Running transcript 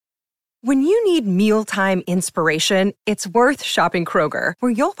When you need mealtime inspiration, it's worth shopping Kroger,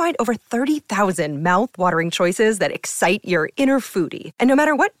 where you'll find over 30,000 mouth-watering choices that excite your inner foodie. And no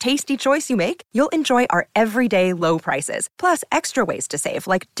matter what tasty choice you make, you'll enjoy our everyday low prices, plus extra ways to save,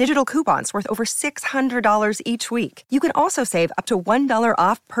 like digital coupons worth over $600 each week. You can also save up to $1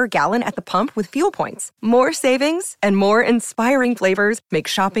 off per gallon at the pump with fuel points. More savings and more inspiring flavors make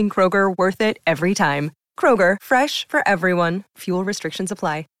shopping Kroger worth it every time. Kroger, fresh for everyone. Fuel restrictions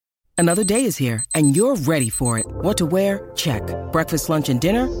apply. Another day is here, and you're ready for it. What to wear? Check. Breakfast, lunch, and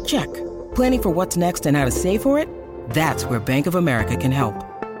dinner? Check. Planning for what's next and how to save for it? That's where Bank of America can help.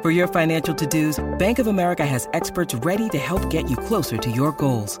 For your financial to-dos, Bank of America has experts ready to help get you closer to your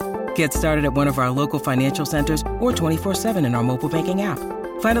goals. Get started at one of our local financial centers or 24/7 in our mobile banking app.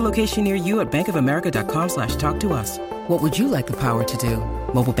 Find a location near you at bankofamerica.com/talktous. What would you like the power to do?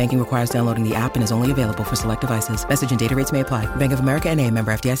 Mobile banking requires downloading the app and is only available for select devices. Message and data rates may apply. Bank of America N.A.,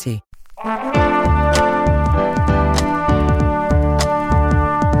 member FDIC.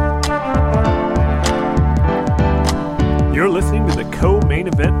 You're listening to the Co-Main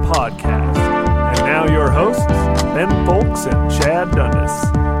Event Podcast. And now your hosts, Ben Fowlkes and Chad Dundas.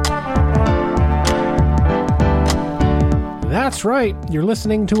 That's right. You're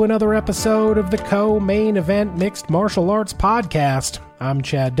listening to another episode of the Co-Main Event Mixed Martial Arts Podcast. I'm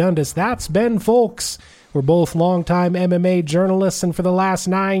Chad Dundas. That's Ben Fowlkes. We're both longtime MMA journalists, and for the last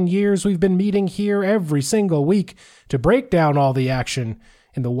 9 years, we've been meeting here every single week to break down all the action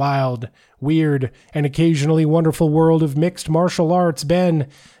in the wild, weird, and occasionally wonderful world of mixed martial arts. Ben,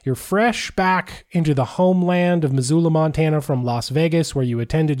 you're fresh back into the homeland of Missoula, Montana from Las Vegas, where you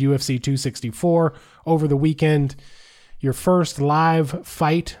attended UFC 264 over the weekend. Your first live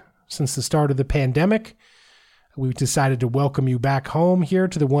fight since the start of the pandemic. We've decided to welcome you back home here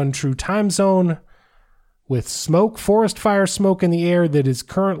to the One True Time Zone with smoke, forest fire smoke in the air that is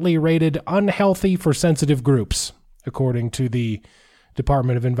currently rated unhealthy for sensitive groups, according to the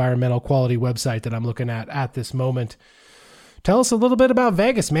Department of Environmental Quality website that I'm looking at this moment. Tell us a little bit about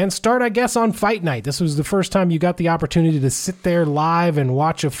Vegas, man. Start, I guess, on fight night. This was the first time you got the opportunity to sit there live and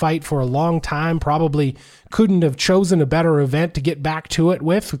watch a fight for a long time. Probably couldn't have chosen a better event to get back to it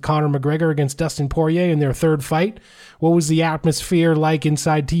with Conor McGregor against Dustin Poirier in their third fight. What was the atmosphere like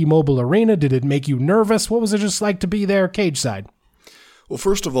inside T-Mobile Arena? Did it make you nervous? What was it just like to be there cage side? Well,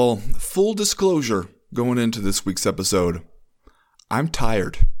 first of all, full disclosure going into this week's episode, I'm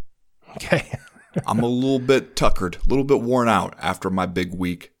tired. Okay. I'm a little bit tuckered, a little bit worn out after my big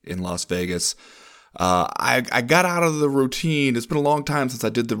week in Las Vegas. I got out of the routine. It's been a long time since I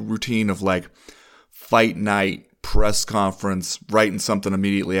did the routine of like fight night, press conference, writing something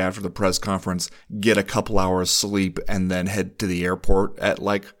immediately after the press conference, get a couple hours sleep, and then head to the airport at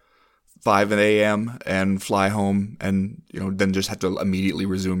like 5 a.m. and fly home, and then just have to immediately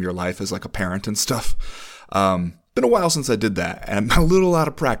resume your life as like a parent and stuff. Been a while since I did that, and I'm a little out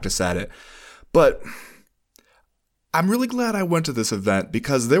of practice at it. But I'm really glad I went to this event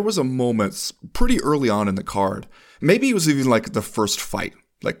because there was a moment pretty early on in the card. Maybe it was even like the first fight,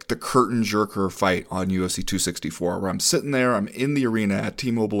 like the curtain jerker fight on UFC 264, where I'm sitting there, I'm in the arena at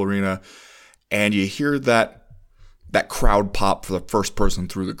T-Mobile Arena, and you hear that crowd pop for the first person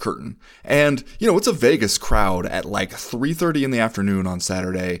through the curtain. And, it's a Vegas crowd at like 3:30 in the afternoon on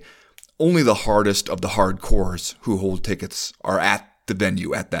Saturday. Only the hardest of the hardcores who hold tickets are at the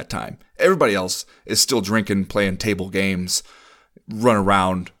venue at that time. Everybody else is still drinking, playing table games, run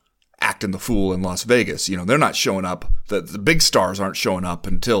around, acting the fool in Las Vegas. They're not showing up. The big stars aren't showing up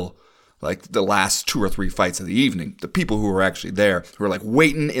until like the last 2 or 3 fights of the evening. The people who are actually there, who are like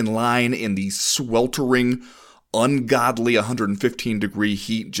waiting in line in the sweltering, ungodly 115-degree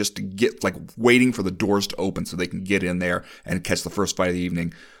heat just to get like waiting for the doors to open so they can get in there and catch the first fight of the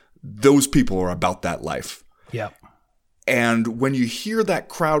evening. Those people are about that life. Yeah. And when you hear that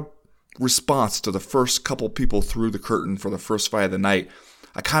crowd response to the first couple people through the curtain for the first fight of the night,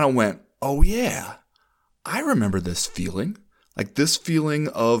 I kind of went, oh yeah, I remember this feeling. Like this feeling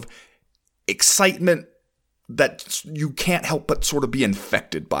of excitement that you can't help but sort of be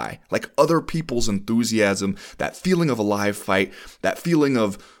infected by. Like other people's enthusiasm, that feeling of a live fight, that feeling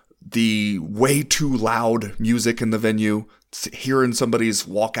of the way too loud music in the venue, hearing somebody's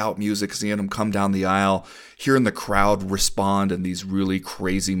walkout music, seeing them come down the aisle, hearing the crowd respond in these really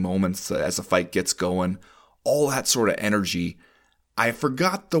crazy moments as the fight gets going, all that sort of energy. I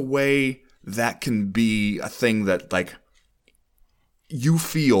forgot the way that can be a thing that like you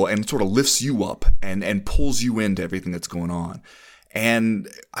feel and sort of lifts you up and pulls you into everything that's going on. And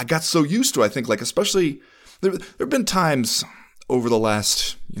I got so used to, I think, like especially there have been times over the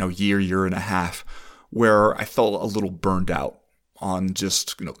last year and a half where I felt a little burned out on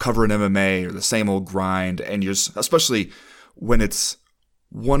just, covering MMA or the same old grind. And especially when it's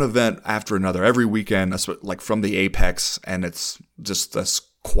one event after another every weekend, like from the Apex, and it's just this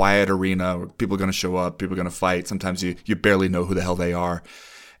quiet arena where people are going to show up, people are going to fight. Sometimes you barely know who the hell they are.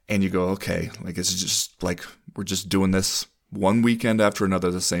 And you go, okay, like it's just like we're just doing this one weekend after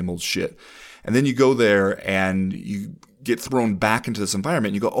another, the same old shit. And then you go there and you get thrown back into this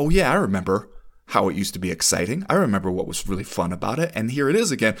environment and you go, oh yeah, I remember how it used to be exciting. I remember what was really fun about it. And here it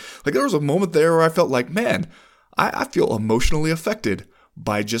is again. Like there was a moment there where I felt like, man, I feel emotionally affected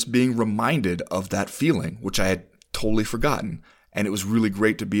by just being reminded of that feeling, which I had totally forgotten. And it was really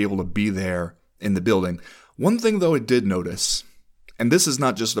great to be able to be there in the building. One thing, though, I did notice, and this is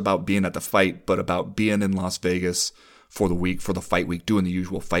not just about being at the fight, but about being in Las Vegas for the fight week, doing the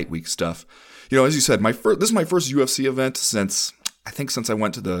usual fight week stuff. As you said, this is my first UFC event since I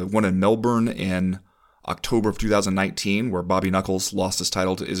went to the one in Melbourne in October of 2019, where Bobby Knuckles lost his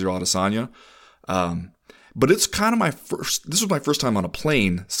title to Israel Adesanya. But it's kind of this was my first time on a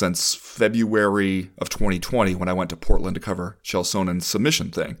plane since February of 2020 when I went to Portland to cover Chael Sonnen's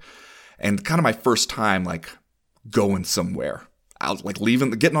submission thing. And kind of my first time like going somewhere, out like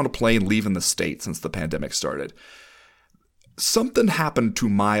getting on a plane, leaving the state since the pandemic started. Something happened to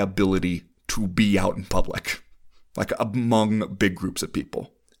my ability to be out in public, like among big groups of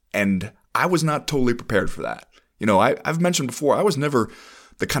people. And I was not totally prepared for that. I've mentioned before, I was never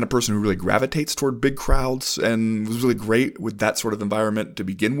the kind of person who really gravitates toward big crowds and was really great with that sort of environment to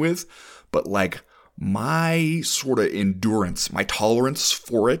begin with. But like my sort of endurance, my tolerance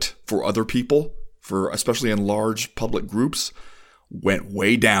for it, for other people, especially in large public groups, went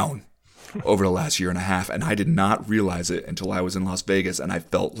way down over the last year and a half. And I did not realize it until I was in Las Vegas. And I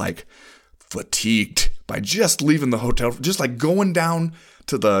felt like fatigued by just leaving the hotel, just like going down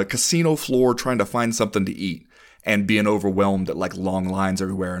to the casino floor, trying to find something to eat. And being overwhelmed at like long lines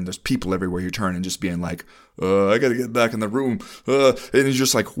everywhere and there's people everywhere you turn and just being like, I gotta get back in the room. And it's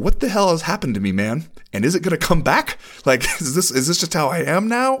just like, what the hell has happened to me, man? And is it gonna come back? Like, is this just how I am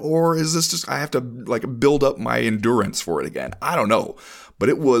now? Or is this just, I have to like build up my endurance for it again? I don't know. But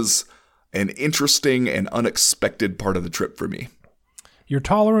it was an interesting and unexpected part of the trip for me. Your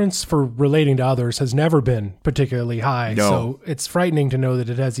tolerance for relating to others has never been particularly high. No. So it's frightening to know that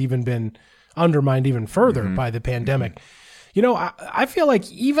it has even been undermined even further by the pandemic. I feel like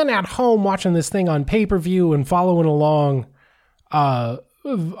even at home watching this thing on pay-per-view and following along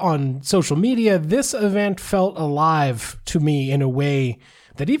on social media, this event felt alive to me in a way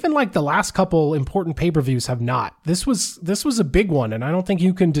that even like the last couple important pay-per-views have not. This was a big one, and I don't think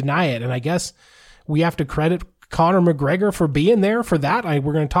you can deny it. And I guess we have to credit Conor McGregor for being there for that.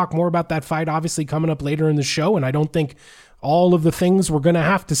 We're going to talk more about that fight obviously coming up later in the show, and I don't think all of the things we're going to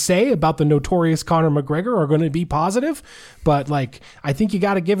have to say about the notorious Conor McGregor are going to be positive, but like, I think you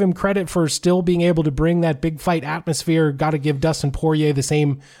got to give him credit for still being able to bring that big fight atmosphere. Got to give Dustin Poirier the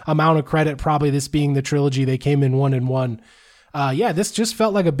same amount of credit, probably this being the trilogy. They came in 1-1. This just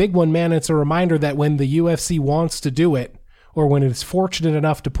felt like a big one, man. It's a reminder that when the UFC wants to do it, or when it's fortunate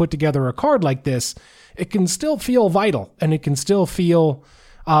enough to put together a card like this, it can still feel vital and it can still feel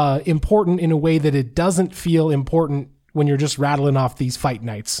important in a way that it doesn't feel important when you're just rattling off these fight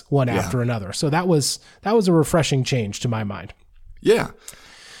nights one after another. So that was a refreshing change to my mind. Yeah.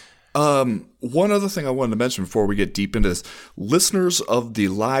 One other thing I wanted to mention before we get deep into this, listeners of the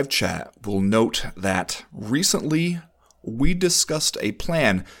live chat will note that recently we discussed a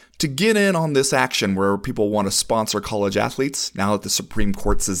plan to get in on this action where people want to sponsor college athletes now that the Supreme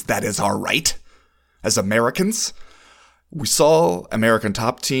Court says that is our right as Americans. We saw American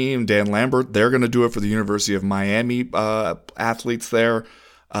Top Team, Dan Lambert, they're going to do it for the University of Miami athletes there.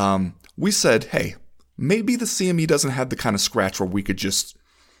 We said, hey, maybe the CME doesn't have the kind of scratch where we could just,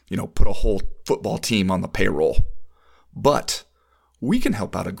 put a whole football team on the payroll. But we can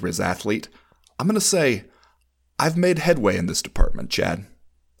help out a Grizz athlete. I'm going to say I've made headway in this department, Chad.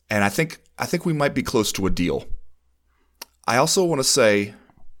 And I think we might be close to a deal. I also want to say,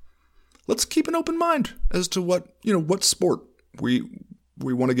 let's keep an open mind as to what sport we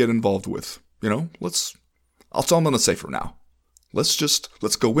want to get involved with. That's all I'm going to say for now. Let's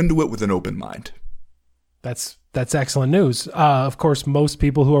go into it with an open mind. That's excellent news. Of course, most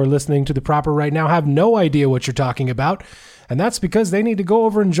people who are listening to The Proper right now have no idea what you're talking about. And that's because they need to go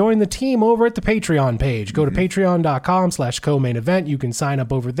over and join the team over at the Patreon page. Go to patreon.com/co-main event. You can sign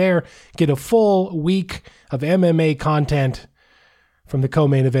up over there, get a full week of MMA content from the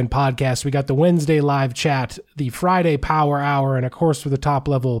Co-Main Event podcast. We got the Wednesday live chat, the Friday power hour, and of course for the top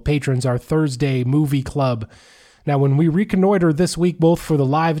level patrons, our Thursday movie club. Now, when we reconnoiter this week, both for the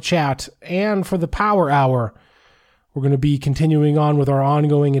live chat and for the power hour, We're going to be continuing on with our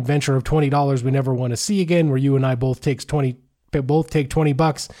ongoing adventure of $20 we never want to see again, where you and I both take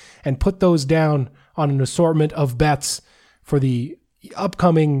 $20 and put those down on an assortment of bets for the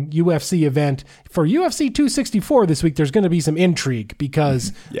upcoming UFC event. For UFC 264 this week, there's going to be some intrigue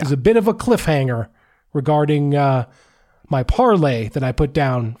because there's a bit of a cliffhanger regarding my parlay that I put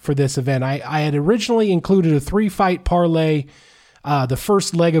down for this event. I had originally included a 3-fight parlay, the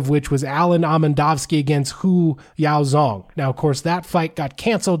first leg of which was Alan Amandovsky against Hu Yaozong. Now, of course, that fight got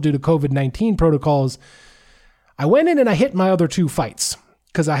canceled due to COVID-19 protocols. I went in and I hit my other 2 fights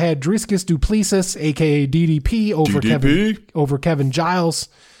because I had Dricus du Plessis, a.k.a. DDP, over Kevin Giles,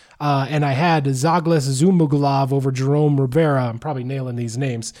 and I had Zaglas Zumugulov over Jerome Rivera. I'm probably nailing these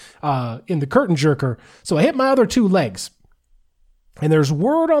names, in the curtain jerker. So I hit my other 2 legs. And there's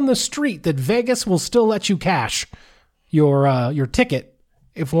word on the street that Vegas will still let you cash your ticket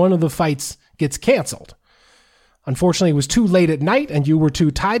if one of the fights gets canceled. Unfortunately, it was too late at night, and you were too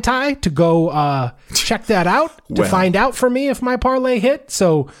tie to go check that out to find out for me if my parlay hit.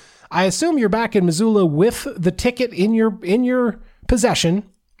 So I assume you're back in Missoula with the ticket in your possession.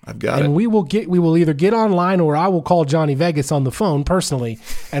 I've got it. And we will either get online or I will call Johnny Vegas on the phone personally,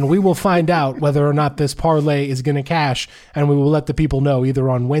 and we will find out whether or not this parlay is going to cash, and we will let the people know either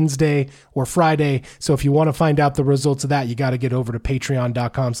on Wednesday or Friday. So if you want to find out the results of that, you got to get over to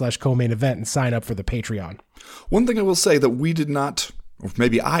patreon.com/co-main event and sign up for the Patreon. One thing I will say that we did not, or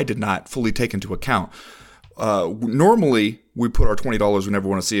maybe I did not fully take into account. Normally we put our $20 we never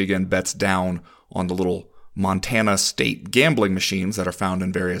want to see again bets down on the little Montana state gambling machines that are found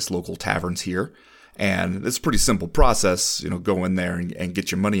in various local taverns here. And it's a pretty simple process, go in there and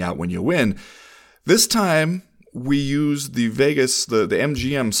get your money out when you win. This time we used the Vegas, the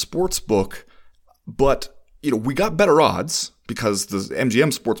MGM Sportsbook, but we got better odds because the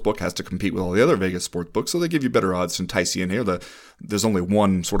MGM Sportsbook has to compete with all the other Vegas sportsbooks, so they give you better odds to entice you in here. There's only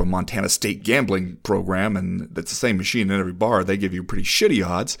one sort of Montana state gambling program, and it's the same machine in every bar. They give you pretty shitty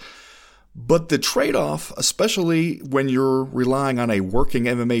odds. But the trade-off, especially when you're relying on a working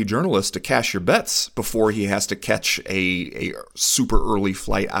MMA journalist to cash your bets before he has to catch a super early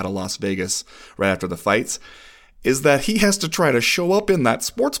flight out of Las Vegas right after the fights, is that he has to try to show up in that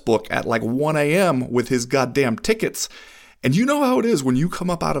sports book at like 1 a.m. with his goddamn tickets. And you know how it is when you come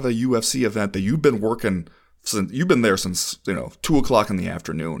up out of a UFC event that you've been working since, you've been there since 2 o'clock in the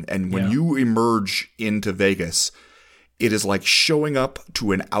afternoon, and when you emerge into Vegas, it is like showing up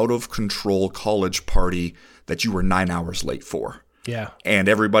to an out-of-control college party that you were 9 hours late for. Yeah. And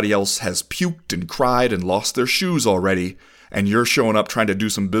everybody else has puked and cried and lost their shoes already, and you're showing up trying to do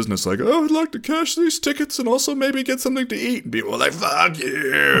some business like, oh, I'd like to cash these tickets and also maybe get something to eat. And people are like, fuck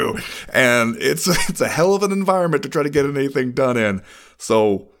you. And it's a hell of an environment to try to get anything done in.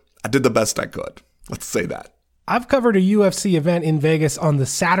 So I did the best I could. Let's say that. I've covered a UFC event in Vegas on the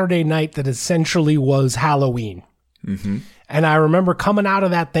Saturday night that essentially was Halloween. Mm-hmm. And I remember coming out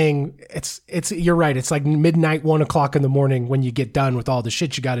of that thing, it's you're right, it's like midnight, 1 o'clock in the morning when you get done with all the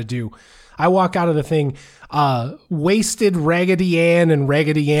shit you got to do. I walk out of the thing, wasted Raggedy Ann and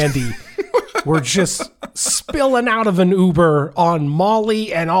Raggedy Andy were just spilling out of an Uber on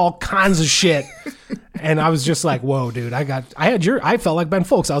Molly and all kinds of shit. And I was just like, whoa, dude, I felt like Ben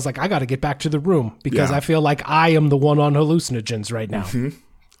Folks. I was like, I got to get back to the room because I feel like I am the one on hallucinogens right now. Mm-hmm.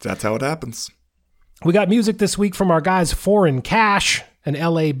 That's how it happens. We got music this week from our guys Foreign Cash, an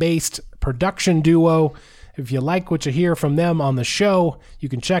LA-based production duo. If you like what you hear from them on the show, you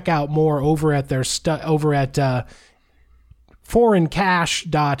can check out more over at their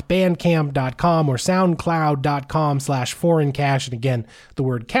foreigncash.bandcamp.com or soundcloud.com/foreigncash. And again, the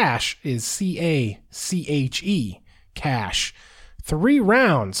word cash is C-A-C-H-E, cash. 3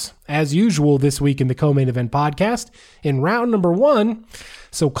 rounds, as usual, this week in the Co-Main Event podcast. In round number 1,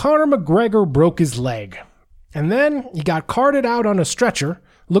 so Conor McGregor broke his leg. And then he got carted out on a stretcher,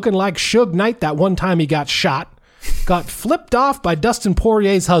 looking like Suge Knight that one time he got shot, got flipped off by Dustin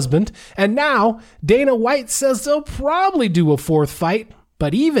Poirier's husband, and now Dana White says they'll probably do a 4th fight,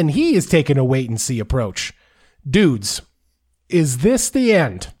 but even he is taking a wait-and-see approach. Dudes, is this the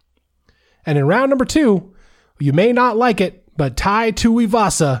end? And in round number 2, you may not like it, but Tai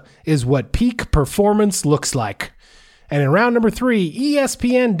Tuivasa is what peak performance looks like. And in round number 3,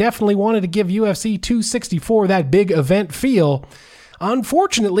 ESPN definitely wanted to give UFC 264 that big event feel.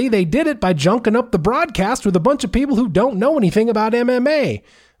 Unfortunately, they did it by junking up the broadcast with a bunch of people who don't know anything about MMA.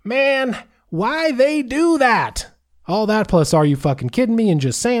 Man, why they do that? All that plus Are You Fucking Kidding Me and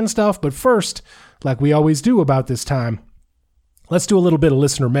just saying stuff. But first, like we always do about this time, let's do a little bit of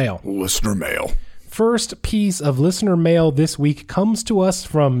listener mail. Listener mail. First piece of listener mail this week comes to us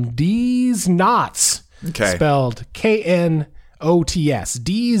from D's Knots. Okay. Spelled Knots.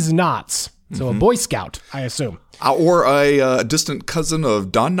 D's Knots. So a Boy Scout, I assume. Or a distant cousin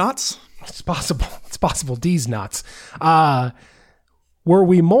of Don Knotts? It's possible. It's possible. D's Knots. Were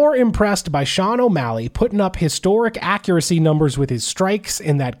we more impressed by Sean O'Malley putting up historic accuracy numbers with his strikes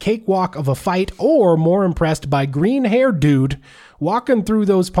in that cakewalk of a fight, or more impressed by green-haired dude walking through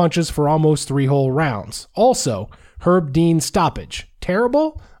those punches for almost 3 whole rounds? Also, Herb Dean stoppage.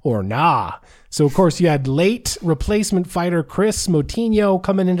 Terrible or nah? So, of course, you had late replacement fighter Chris Moutinho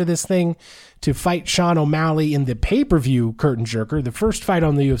coming into this thing to fight Sean O'Malley in the pay-per-view curtain jerker, the first fight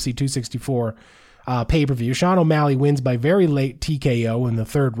on the UFC 264 pay-per-view. Sean O'Malley wins by very late TKO in the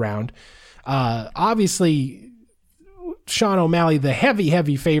 3rd round. Obviously, Sean O'Malley, the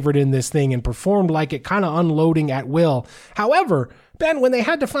heavy favorite in this thing, and performed like it, kind of unloading at will. However, Ben, when they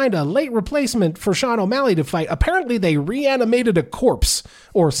had to find a late replacement for Sean O'Malley to fight, apparently they reanimated a corpse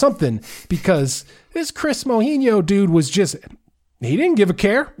or something, because this Chris Moutinho dude was just... He didn't give a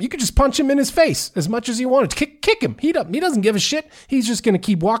care. You could just punch him in his face as much as you wanted. Kick him. He doesn't give a shit. He's just going to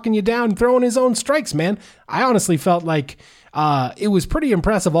keep walking you down and throwing his own strikes, man. I honestly felt like it was pretty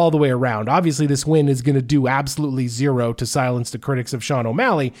impressive all the way around. Obviously, this win is going to do absolutely zero to silence the critics of Sean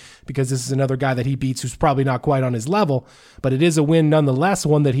O'Malley, because this is another guy that he beats who's probably not quite on his level. But it is a win nonetheless,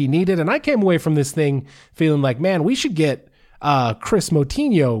 one that he needed. And I came away from this thing feeling like, man, we should get Chris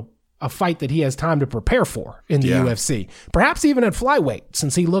Moutinho a fight that he has time to prepare for in the UFC. Perhaps even at flyweight,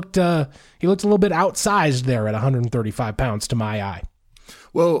 since he looked a little bit outsized there at 135 pounds to my eye.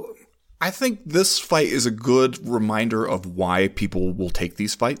 Well, I think this fight is a good reminder of why people will take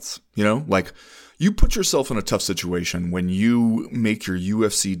these fights. You know, like, you put yourself in a tough situation when you make your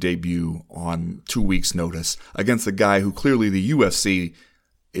UFC debut on 2 weeks' notice against a guy who clearly the UFC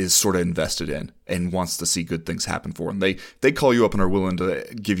is sort of invested in and wants to see good things happen for him. They call you up and are willing to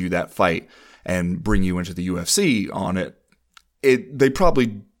give you that fight and bring you into the UFC on it. They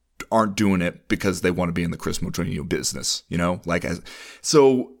probably aren't doing it because they want to be in the Chris Moutinho business, you know?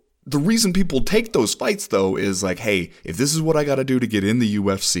 So the reason people take those fights, though, is like, hey, if this is what I got to do to get in the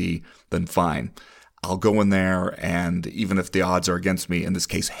UFC, then fine. I'll go in there, and even if the odds are against me, in this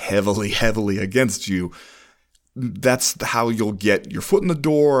case, heavily against you, that's how you'll get your foot in the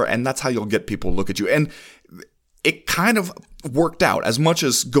door, and that's how you'll get people to look at you. And it kind of worked out, as much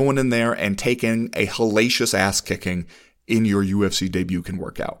as going in there and taking a hellacious ass kicking in your UFC debut can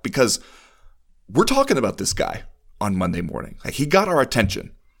work out. Because we're talking about this guy on Monday morning. Like, he got our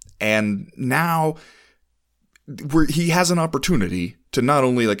attention, and now he has an opportunity to not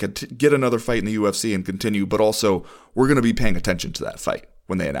only get another fight in the UFC and continue, but also we're going to be paying attention to that fight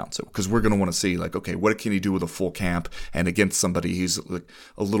when they announce it, because we're going to want to see, like, okay, what can he do with a full camp and against somebody he's like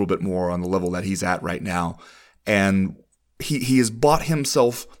a little bit more on the level that he's at right now. And he has bought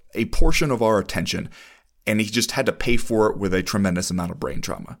himself a portion of our attention, and he just had to pay for it with a tremendous amount of brain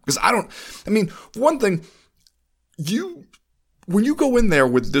trauma. Because one thing, when you go in there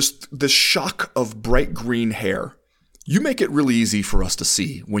with this shock of bright green hair, you make it really easy for us to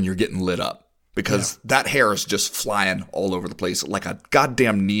see when you're getting lit up. Because that hair is just flying all over the place like a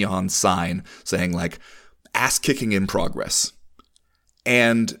goddamn neon sign saying, like, ass kicking in progress.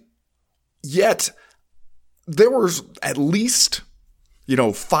 And yet there was at least,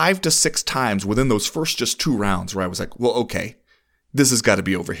 5 to 6 times within those first just 2 rounds where I was like, well, okay, this has got to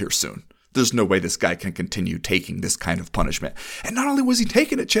be over here soon. There's no way this guy can continue taking this kind of punishment. And not only was he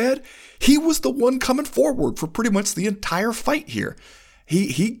taking it, Chad, he was the one coming forward for pretty much the entire fight here.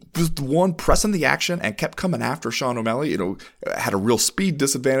 He was the one pressing the action and kept coming after Sean O'Malley. Had a real speed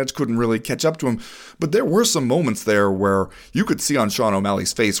disadvantage, couldn't really catch up to him. But there were some moments there where you could see on Sean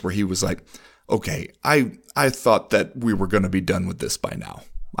O'Malley's face where he was like, okay, I thought that we were going to be done with this by now.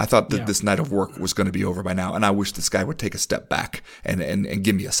 I thought that this night of work was going to be over by now, and I wish this guy would take a step back and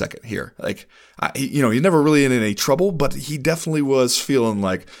give me a second here. Like, he's never really in any trouble, but he definitely was feeling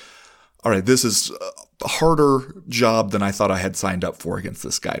like, all right, this is a harder job than I thought I had signed up for against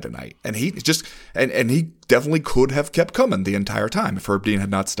this guy tonight. And he just, and he definitely could have kept coming the entire time if Herb Dean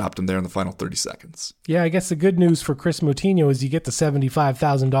had not stopped him there in the final 30 seconds. Yeah, I guess the good news for Chris Moutinho is you get the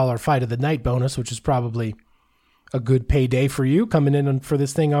 $75,000 fight of the night bonus, which is probably a good payday for you coming in for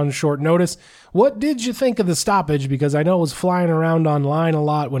this thing on short notice. What did you think of the stoppage? Because I know it was flying around online a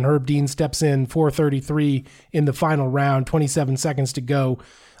lot when Herb Dean steps in 4:33 in the final round, 27 seconds to go.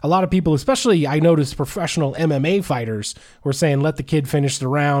 A lot of people, especially I noticed professional MMA fighters, were saying, let the kid finish the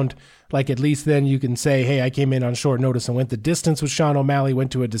round. Like, at least then you can say, hey, I came in on short notice and went the distance with Sean O'Malley,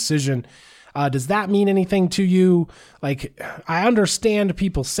 went to a decision. Does that mean anything to you? Like, I understand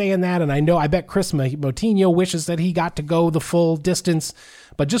people saying that, and I bet Chris Moutinho wishes that he got to go the full distance,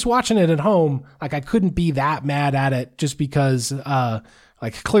 but just watching it at home, like, I couldn't be that mad at it just because,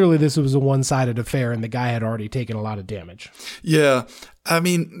 like, clearly this was a one-sided affair and the guy had already taken a lot of damage. Yeah. I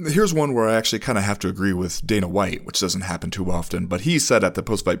mean, here's one where I actually kind of have to agree with Dana White, which doesn't happen too often, but he said at the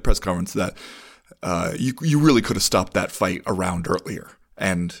post-fight press conference that you really could have stopped that fight a round earlier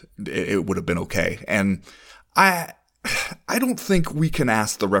and it would have been okay. And I don't think we can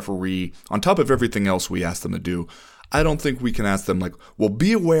ask the referee, on top of everything else we ask them to do, I don't think we can ask them, like, well,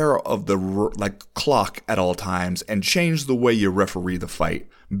 be aware of the clock at all times and change the way you referee the fight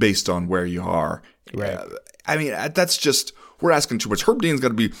based on where you are. Right. I mean, that's just, we're asking too much. Herb Dean's got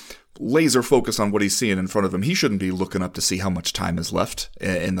to be laser focused on what he's seeing in front of him. He shouldn't be looking up to see how much time is left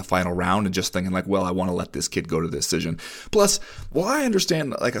in the final round and just thinking like, well, I want to let this kid go to the decision. Plus, well, I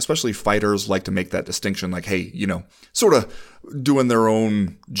understand, like, especially fighters like to make that distinction, like, hey, you know, sort of doing their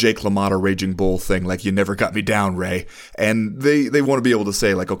own Jake LaMotta Raging Bull thing, like, you never got me down, Ray. And they want to be able to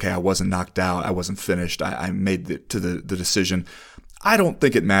say, like, okay, I wasn't knocked out, I wasn't finished, I made it to the decision. I don't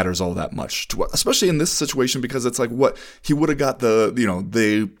think it matters all that much, especially in this situation, because it's like, what, he would have got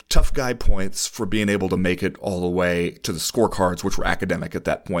the tough guy points for being able to make it all the way to the scorecards, which were academic at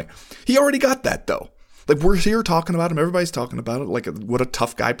that point. He already got that, though. Like, we're here talking about him, everybody's talking about it, like, what a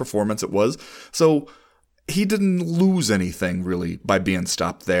tough guy performance it was. So he didn't lose anything really by being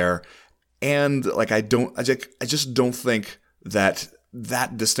stopped there. And like, I just don't think that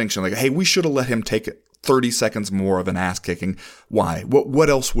distinction, like, hey, we should have let him take it 30 seconds more of an ass kicking. Why? What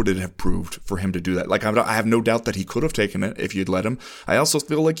else would it have proved for him to do that? Like, I have no doubt that he could have taken it if you'd let him. I also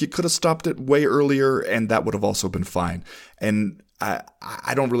feel like you could have stopped it way earlier and that would have also been fine. And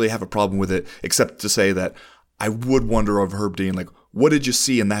I don't really have a problem with it, except to say that I would wonder of Herb Dean, like, what did you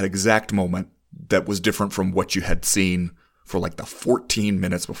see in that exact moment that was different from what you had seen for like the 14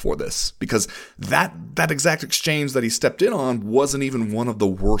 minutes before this? Because that exact exchange that he stepped in on wasn't even one of the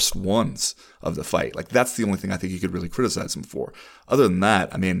worst ones of the fight. Like, that's the only thing I think you could really criticize him for. Other than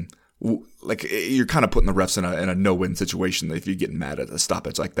that, I mean, like, you're kind of putting the refs in a no-win situation if you're getting mad at a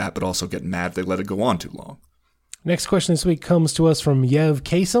stoppage like that, but also getting mad if they let it go on too long. Next question this week comes to us from Yev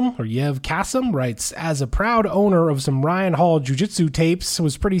Kasim, writes, as a proud owner of some Ryan Hall jiu-jitsu tapes, it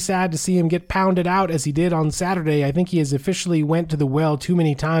was pretty sad to see him get pounded out as he did on Saturday. I think he has officially went to the well too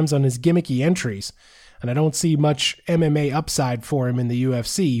many times on his gimmicky entries, and I don't see much MMA upside for him in the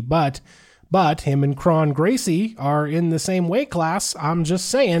UFC, but him and Kron Gracie are in the same weight class. I'm just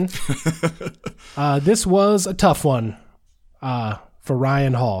saying. This was a tough one for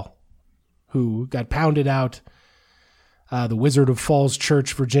Ryan Hall, who got pounded out. The Wizard of Falls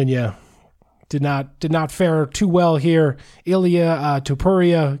Church, Virginia, did not fare too well here. Ilia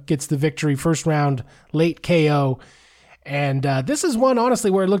Topuria gets the victory, first round, late KO. And this is one, honestly,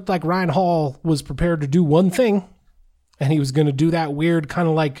 where it looked like Ryan Hall was prepared to do one thing, and he was going to do that weird kind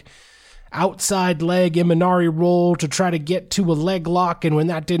of like outside leg Imanari roll to try to get to a leg lock, and when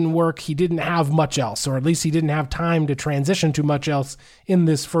that didn't work, he didn't have much else, or at least he didn't have time to transition to much else in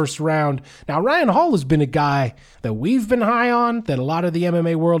this first round. Now, Ryan Hall has been a guy that we've been high on, that a lot of the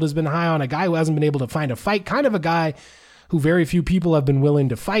MMA world has been high on, a guy who hasn't been able to find a fight, kind of a guy who very few people have been willing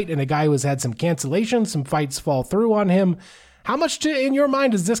to fight, and a guy who has had some cancellations, some fights fall through on him. How much, in your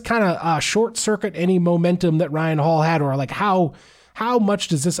mind, does this kind of short-circuit any momentum that Ryan Hall had, or like how much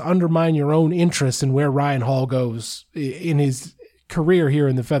does this undermine your own interest in where Ryan Hall goes in his career here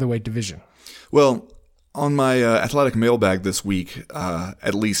in the featherweight division? Well, on my athletic mailbag this week,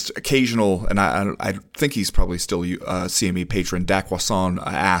 at least occasional, and I think he's probably still a CME patron, Dak Wasson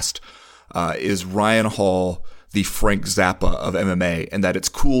asked, is Ryan Hall the Frank Zappa of MMA, and that it's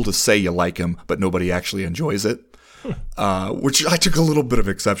cool to say you like him, but nobody actually enjoys it? Which I took a little bit of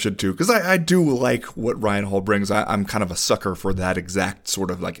exception to, because I do like what Ryan Hall brings. I'm kind of a sucker for that exact sort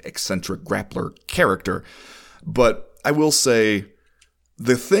of like eccentric grappler character. But I will say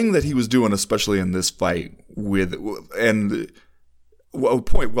the thing that he was doing, especially in this fight, and a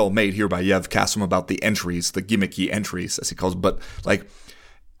point well made here by Yev Kasim about the entries, the gimmicky entries, as he calls it, but like,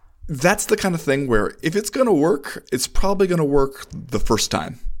 that's the kind of thing where if it's going to work, it's probably going to work the first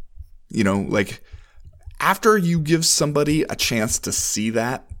time. You know, like, after you give somebody a chance to see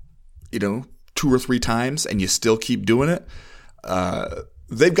that, 2 or 3 times, and you still keep doing it,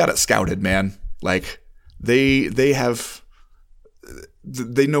 they've got it scouted, man. Like, they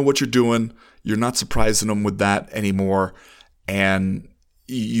know what you're doing. You're not surprising them with that anymore, and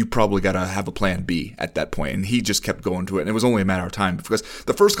you probably got to have a plan B at that point. And he just kept going to it, and it was only a matter of time, because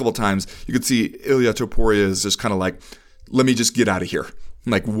the first couple of times you could see Ilia Topuria is just kind of like, let me just get out of here.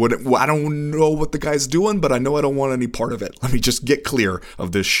 Like, I don't know what the guy's doing, but I know I don't want any part of it. Let me just get clear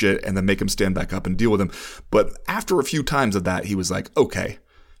of this shit and then make him stand back up and deal with him. But after a few times of that, he was like, okay,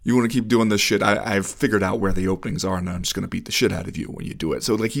 you want to keep doing this shit? I've figured out where the openings are, and I'm just going to beat the shit out of you when you do it.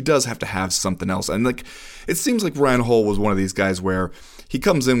 So, like, he does have to have something else. And, like, it seems like Ryan Hall was one of these guys where he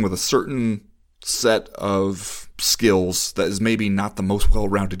comes in with a certain set of skills that is maybe not the most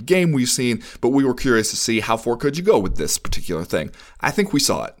well-rounded game we've seen, but we were curious to see how far could you go with this particular thing. I think we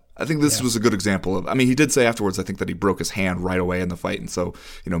saw it. I think this was a good example of, I mean, he did say afterwards, I think that he broke his hand right away in the fight, and so,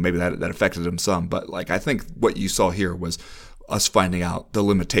 maybe that affected him some, but, like, I think what you saw here was us finding out the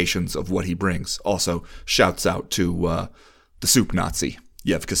limitations of what he brings. Also, shouts out to the soup Nazi,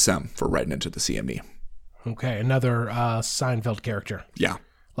 Yev Kassem, for writing into the CME. Okay, another Seinfeld character. Yeah.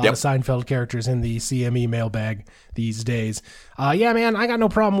 A lot of Seinfeld characters in the CME mailbag these days. Yeah, man, I got no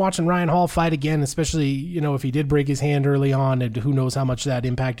problem watching Ryan Hall fight again, especially, if he did break his hand early on, and who knows how much that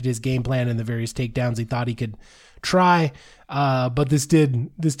impacted his game plan and the various takedowns he thought he could try. But this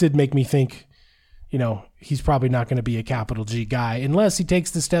did make me think, he's probably not going to be a capital G guy unless he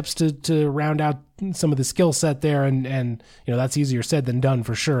takes the steps to round out some of the skill set there. And that's easier said than done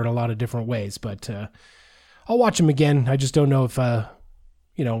for sure in a lot of different ways. But I'll watch him again. I just don't know if...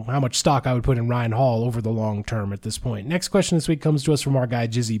 how much stock I would put in Ryan Hall over the long term at this point. Next question this week comes to us from our guy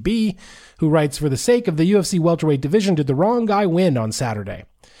Jizzy B, who writes, for the sake of the UFC welterweight division, did the wrong guy win on Saturday?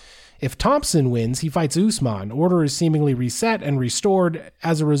 If Thompson wins, he fights Usman. Order is seemingly reset and restored.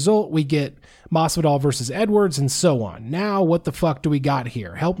 As a result, we get Masvidal versus Edwards and so on. Now, what the fuck do we got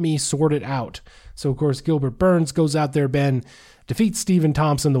here? Help me sort it out. So, of course, Gilbert Burns goes out there, Ben, defeats Stephen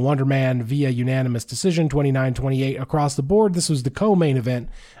Thompson, the Wonder Man, via unanimous decision, 29-28 across the board. This was the co-main event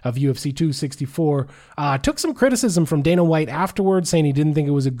of UFC 264. Took some criticism from Dana White afterwards, saying he didn't think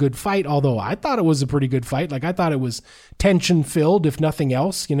it was a good fight, although I thought it was a pretty good fight. Like, I thought it was tension-filled, if nothing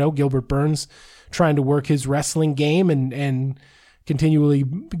else. Gilbert Burns trying to work his wrestling game and continually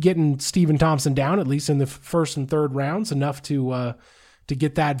getting Stephen Thompson down, at least in the first and third rounds, enough to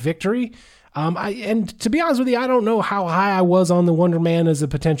get that victory. And to be honest with you, I don't know how high I was on the Wonder Man as a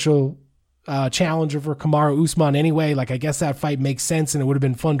potential challenger for Kamaru Usman anyway. Like, I guess that fight makes sense and it would have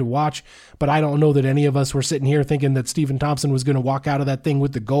been fun to watch, but I don't know that any of us were sitting here thinking that Stephen Thompson was going to walk out of that thing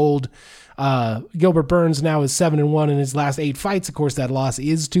with the gold. Gilbert Burns now is 7-1 in his last 8 fights. Of course, that loss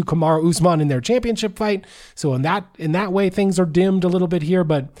is to Kamaru Usman in their championship fight. So in that way, things are dimmed a little bit here,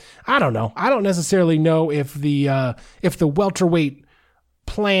 but I don't know. I don't necessarily know if the welterweight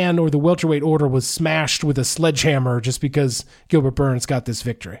plan or the welterweight order was smashed with a sledgehammer just because Gilbert Burns got this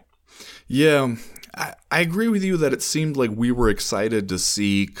victory. Yeah, I agree with you that it seemed like we were excited to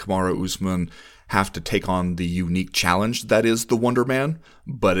see Kamaru Usman have to take on the unique challenge that is the Wonder Man,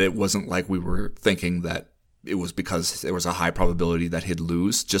 but it wasn't like we were thinking that it was because there was a high probability that he'd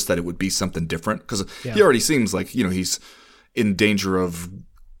lose, just that it would be something different. Because he already seems like, he's in danger of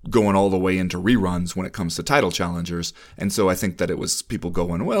going all the way into reruns when it comes to title challengers. And so I think that it was people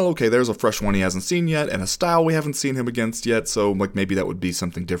going, well, okay, there's a fresh one he hasn't seen yet and a style we haven't seen him against yet. So like maybe that would be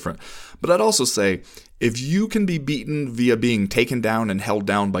something different. But I'd also say if you can be beaten via being taken down and held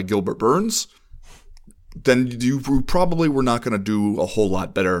down by Gilbert Burns, then you probably were not going to do a whole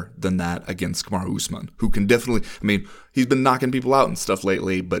lot better than that against Kamaru Usman, who can definitely, he's been knocking people out and stuff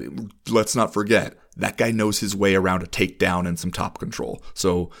lately, but let's not forget, that guy knows his way around a takedown and some top control.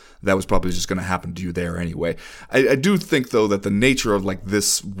 So that was probably just going to happen to you there anyway. I do think, though, that the nature of like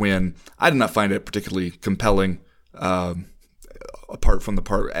this win, I did not find it particularly compelling, apart from the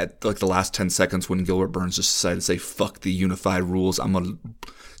part at like the last 10 seconds when Gilbert Burns just decided to say, fuck the unified rules. I'm going to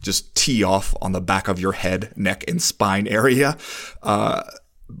just tee off on the back of your head, neck, and spine area.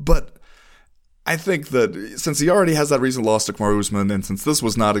 But I think that since he already has that recent loss to Kamaru Usman, and since this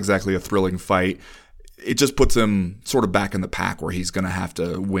was not exactly a thrilling fight, it just puts him sort of back in the pack where he's going to have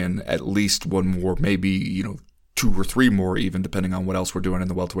to win at least one more, maybe, 2 or 3 more even, depending on what else we're doing in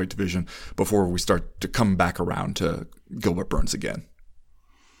the welterweight division, before we start to come back around to Gilbert Burns again.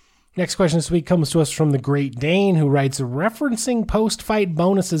 Next question this week comes to us from the Great Dane, who writes, referencing post-fight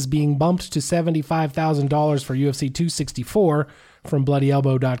bonuses being bumped to $75,000 for UFC 264 from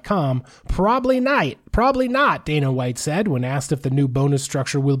BloodyElbow.com. Probably not, Dana White said when asked if the new bonus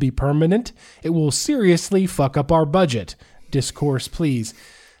structure will be permanent. It will seriously fuck up our budget. Discourse, please.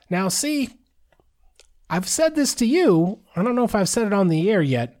 Now, see, I've said this to you. I don't know if I've said it on the air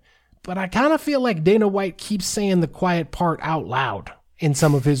yet, but I kind of feel like Dana White keeps saying the quiet part out loud in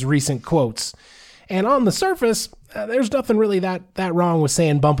some of his recent quotes. And on the surface, there's nothing really that wrong with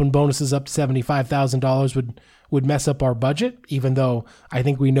saying bumping bonuses up to $75,000 would mess up our budget, even though I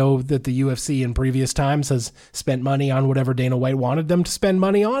think we know that the UFC in previous times has spent money on whatever Dana White wanted them to spend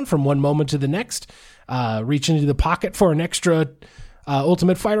money on from one moment to the next. Reach into the pocket for an extra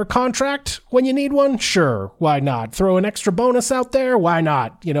Ultimate Fighter contract when you need one? Sure, why not? Throw an extra bonus out there? Why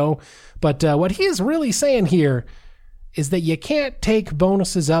not? But what he is really saying here is that you can't take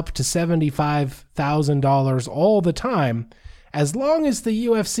bonuses up to $75,000 all the time as long as the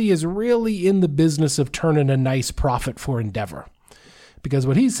UFC is really in the business of turning a nice profit for Endeavor. Because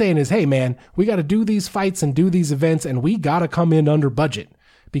what he's saying is, hey man, we got to do these fights and do these events, and we got to come in under budget.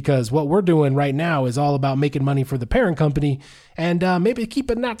 Because what we're doing right now is all about making money for the parent company and maybe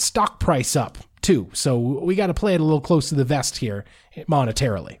keeping that stock price up too. So we got to play it a little close to the vest here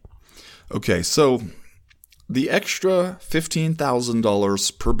monetarily. Okay, so the extra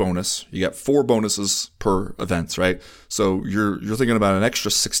 $15,000 per bonus, you got 4 bonuses per events, right? So you're thinking about an extra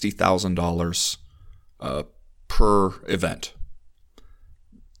 $60,000 per event.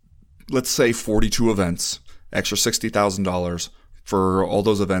 Let's say 42 events, extra $60,000 for all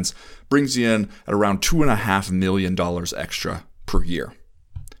those events brings you in at around $2.5 million extra per year.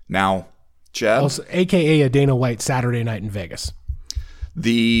 Now, Chad, also, AKA a Dana White Saturday night in Vegas.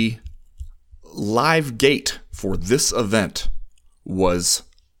 The live gate for this event was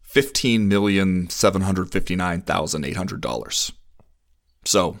 $15,759,800.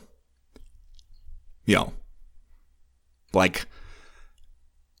 So, like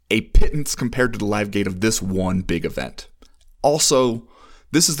a pittance compared to the live gate of this one big event. Also,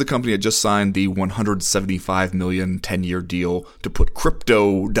 this is the company that just signed the $175 million 10-year deal to put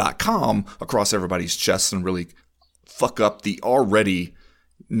Crypto.com across everybody's chests and really fuck up the already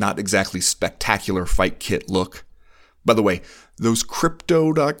not exactly spectacular fight kit look. By the way, those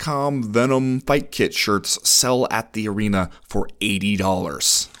Crypto.com Venom fight kit shirts sell at the arena for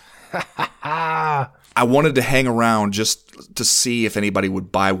 $80. I wanted to hang around just to see if anybody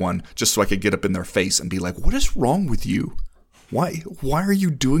would buy one, just so I could get up in their face and be like, what is wrong with you? Why are you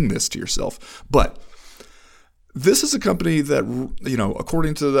doing this to yourself? But this is a company that,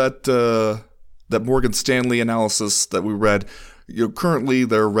 according to that Morgan Stanley analysis that we read, currently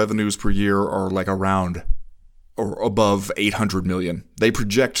their revenues per year are like around or above $800 million. They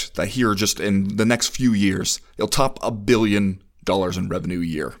project that here just in the next few years, it'll top $1 billion in revenue a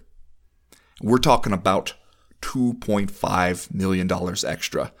year. We're talking about $2.5 million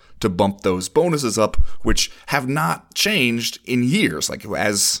extra to bump those bonuses up, which have not changed in years. Like,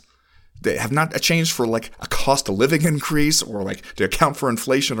 as they have not changed for like a cost of living increase or like to account for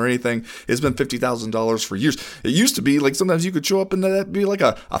inflation or anything. It's been $50,000 for years. It used to be like sometimes you could show up and that'd be like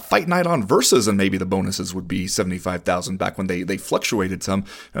a fight night on Versus, and maybe the bonuses would be $75,000 back when they fluctuated some,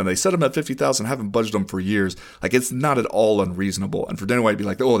 and they set them at $50,000, haven't budged them for years. Like, it's not at all unreasonable. And for Dana White to be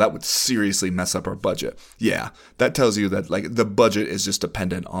like, oh, that would seriously mess up our budget. Yeah, that tells you that like the budget is just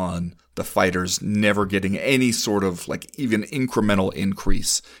dependent on the fighters never getting any sort of like even incremental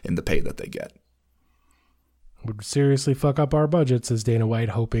increase in the pay that they get. Would seriously fuck up our budget, says Dana White,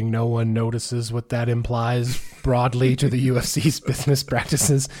 hoping no one notices what that implies broadly to the UFC's business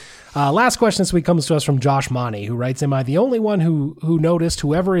practices. Last question this week comes to us from Josh Money, who writes, am I the only one who noticed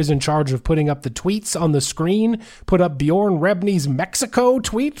whoever is in charge of putting up the tweets on the screen put up Bjorn Rebney's Mexico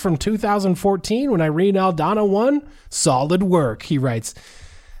tweet from 2014 when Irene Aldana won? Solid work, he writes.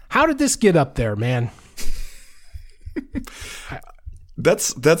 How did this get up there, man?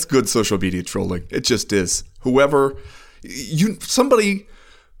 That's good social media trolling. It just is. Whoever, somebody,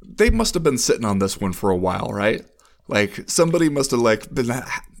 they must have been sitting on this one for a while, right? Like, somebody must have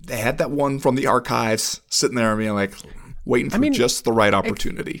they had that one from the archives sitting there and being like, waiting for just the right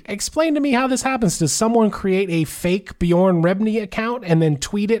opportunity. Explain to me how this happens. Does someone create a fake Bjorn Rebney account and then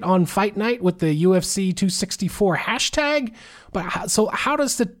tweet it on Fight Night with the UFC 264 hashtag? But how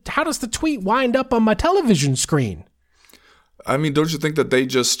does the tweet wind up on my television screen? I mean, don't you think that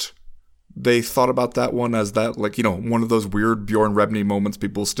they thought about that one as that, like, one of those weird Bjorn Rebney moments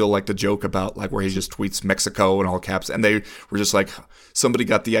people still like to joke about, like where he just tweets Mexico in all caps, and they were just like, somebody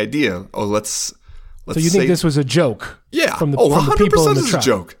got the idea. Oh, let's so you think this was a joke? Yeah. From the 100% people in the is truck. a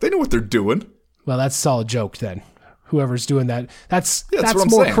joke. They know what they're doing. Well, that's a solid joke then. Whoever's doing that, that's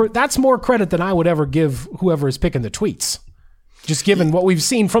more that's more credit than I would ever give whoever is picking the tweets. Just given what we've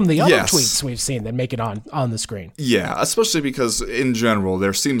seen from the other tweets we've seen that make it on the screen. Yeah, especially because in general,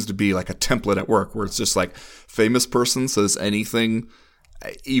 there seems to be like a template at work where it's just like famous person says anything,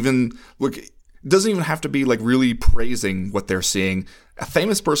 even look, it doesn't even have to be like really praising what they're seeing. A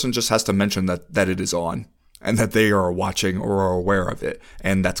famous person just has to mention that it is on. and that they are watching or are aware of it,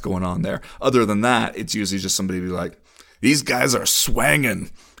 and that's going on there. Other than that, it's usually just somebody be like, these guys are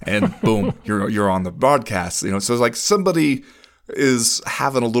swanging, and boom, you're on the broadcast. So it's like somebody is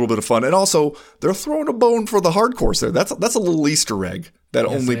having a little bit of fun, and also they're throwing a bone for the hardcores there. That's a little Easter egg that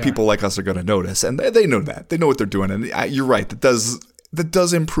only people like us are going to notice, and they know that. They know what they're doing, and you're right. That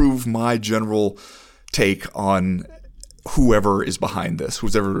does improve my general take on whoever is behind this,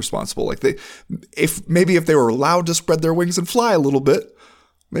 who's ever responsible. Like if they were allowed to spread their wings and fly a little bit,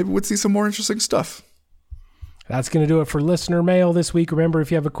 maybe we'd see some more interesting stuff. That's going to do it for listener mail this week. Remember,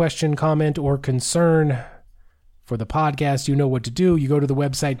 if you have a question, comment, or concern for the podcast, you know what to do. You go to the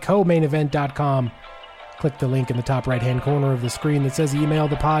website comainevent.com. Click the link in the top right-hand corner of the screen that says email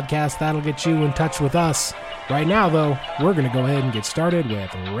the podcast. That'll get you in touch with us. Right now, though, we're going to go ahead and get started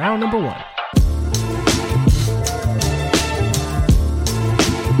with round number 1.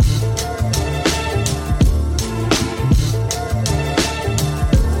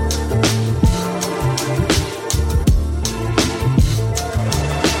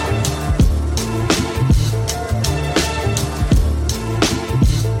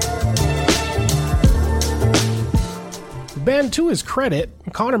 Ben, to his credit,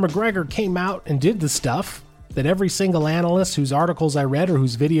 Conor McGregor came out and did the stuff that every single analyst whose articles I read or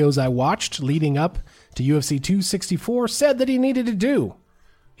whose videos I watched leading up to UFC 264 said that he needed to do.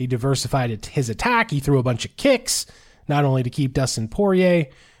 He diversified his attack. He threw a bunch of kicks, not only to keep Dustin Poirier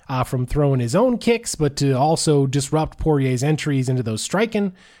from throwing his own kicks, but to also disrupt Poirier's entries into those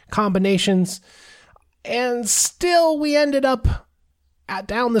striking combinations. And still, we ended up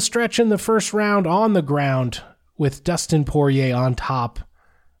down the stretch in the first round on the ground with Dustin Poirier on top,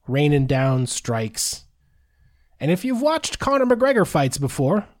 raining down strikes. And if you've watched Conor McGregor fights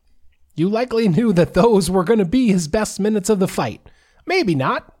before, you likely knew that those were going to be his best minutes of the fight. Maybe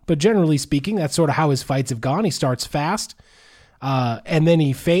not, but generally speaking, that's sort of how his fights have gone. He starts fast, and then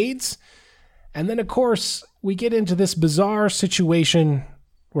he fades. And then, of course, we get into this bizarre situation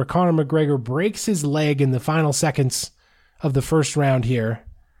where Conor McGregor breaks his leg in the final seconds of the first round here.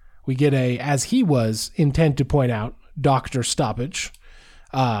 We get as he was intent to point out, doctor stoppage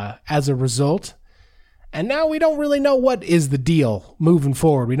as a result. And now we don't really know what is the deal moving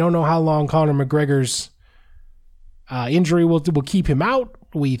forward. We don't know how long Conor McGregor's injury will keep him out.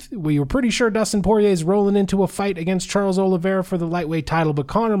 We were pretty sure Dustin Poirier is rolling into a fight against Charles Oliveira for the lightweight title, but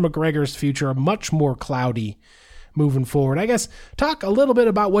Conor McGregor's future are much more cloudy moving forward. I guess talk a little bit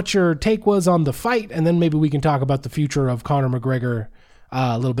about what your take was on the fight, and then maybe we can talk about the future of Conor McGregor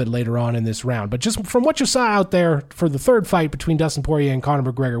a little bit later on in this round. But just from what you saw out there for the third fight between Dustin Poirier and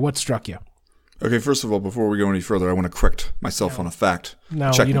Conor McGregor, what struck you? Okay, first of all, before we go any further, I want to correct myself on a fact.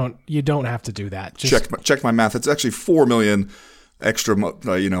 No, you don't have to do that. Check my math. It's actually 4 million extra.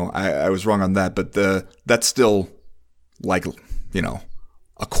 I was wrong on that, but that's still like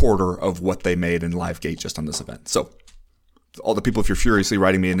a quarter of what they made in Livegate just on this event. So all the people, if you're furiously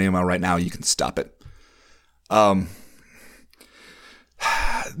writing me an email right now, you can stop it.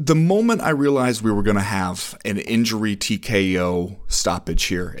 The moment I realized we were going to have an injury TKO stoppage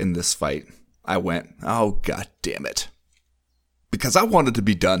here in this fight, I went, oh, God damn it. Because I wanted to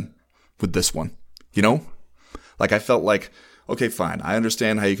be done with this one, Like I felt like, okay, fine. I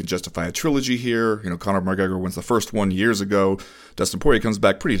understand how you can justify a trilogy here. Conor McGregor wins the first one years ago. Dustin Poirier comes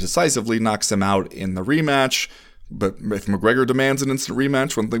back pretty decisively, knocks him out in the rematch. But if McGregor demands an instant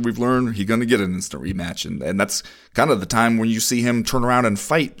rematch, one thing we've learned, he's going to get an instant rematch. And that's kind of the time when you see him turn around and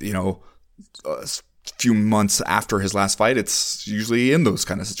fight, a few months after his last fight. It's usually in those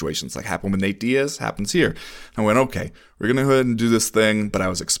kind of situations, like happened with Nate Diaz, happens here. I went, okay, we're going to go ahead and do this thing. But I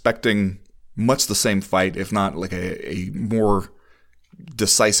was expecting much the same fight, if not like a more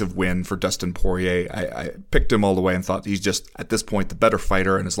decisive win for Dustin Poirier. I picked him all the way and thought he's just, at this point, the better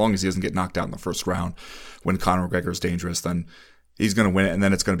fighter. And as long as he doesn't get knocked out in the first round, when Conor McGregor is dangerous, then he's going to win it, and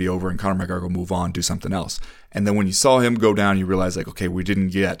then it's going to be over, and Conor McGregor will move on, do something else. And then when you saw him go down, you realize, like, okay, we didn't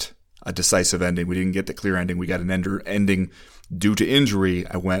get a decisive ending. We didn't get the clear ending. We got an ending due to injury.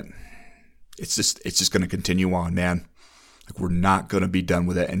 I went, it's just going to continue on, man. Like, we're not going to be done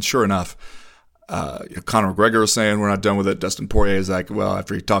with it. And sure enough, Conor McGregor is saying we're not done with it. Dustin Poirier is like, well,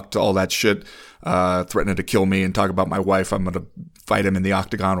 after he talked all that shit, threatening to kill me and talk about my wife, I'm going to fight him in the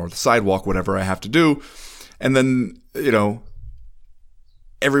octagon or the sidewalk, whatever I have to do. And then,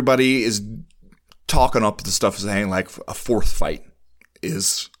 everybody is talking up the stuff saying like a fourth fight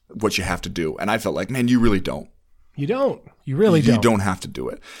is what you have to do. And I felt like, man, you really don't. You don't. You really don't. You don't have to do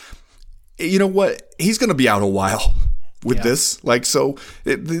it. You know what? He's going to be out a while with this. Like, so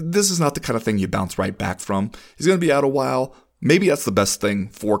this is not the kind of thing you bounce right back from. He's going to be out a while. maybe that's the best thing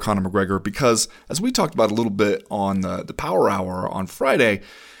for Conor McGregor, because as we talked about a little bit on the Power Hour on Friday,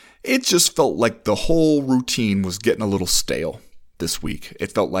 it just felt like the whole routine was getting a little stale this week.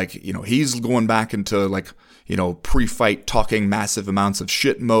 It felt like, he's going back into pre-fight talking massive amounts of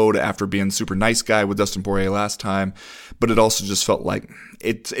shit mode after being super nice guy with Dustin Poirier last time. But it also just felt like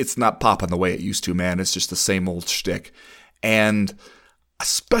it's not popping the way it used to, man. It's just the same old shtick. And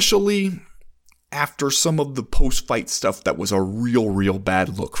especially after some of the post-fight stuff that was a real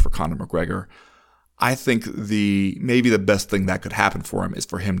bad look for Conor McGregor, I think maybe the best thing that could happen for him is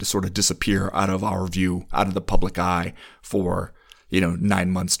for him to sort of disappear out of our view, out of the public eye for 9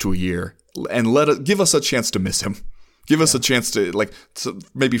 months to a year, and give us a chance to miss him. Give us a chance to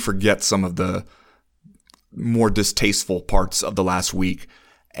maybe forget some of the more distasteful parts of the last week,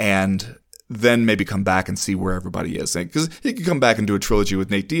 and then maybe come back and see where everybody is. Because he could come back and do a trilogy with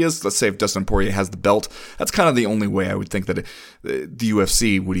Nate Diaz. Let's say if Dustin Poirier has the belt, that's kind of the only way I would think that the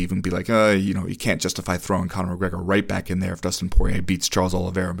UFC would even be like, you can't justify throwing Conor McGregor right back in there if Dustin Poirier beats Charles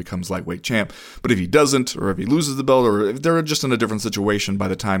Oliveira and becomes lightweight champ. But if he doesn't, or if he loses the belt, or if they're just in a different situation by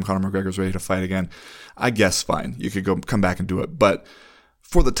the time Conor McGregor's ready to fight again, I guess fine. You could come back and do it. But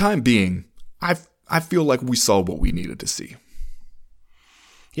for the time being, I feel like we saw what we needed to see.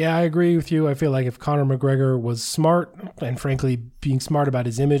 Yeah, I agree with you. I feel like if Conor McGregor was smart, and frankly, being smart about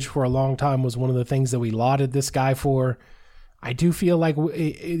his image for a long time was one of the things that we lauded this guy for, I do feel like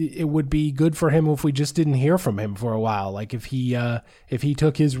it would be good for him if we just didn't hear from him for a while. Like if he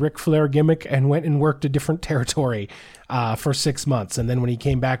took his Ric Flair gimmick and went and worked a different territory for 6 months, and then when he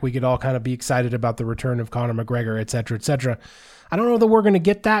came back, we could all kind of be excited about the return of Conor McGregor, et cetera, et cetera. I don't know that we're going to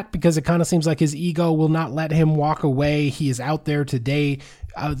get that, because it kind of seems like his ego will not let him walk away. He is out there today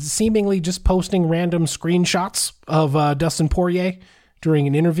seemingly just posting random screenshots of Dustin Poirier during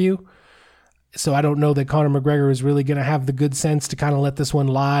an interview. So I don't know that Conor McGregor is really going to have the good sense to kind of let this one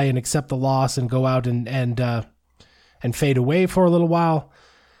lie and accept the loss and go out and fade away for a little while.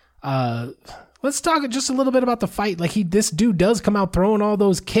 Let's talk just a little bit about the fight. Like this dude does come out throwing all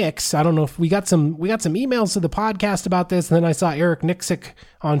those kicks. I don't know if we got some emails to the podcast about this. And then I saw Eric Nixick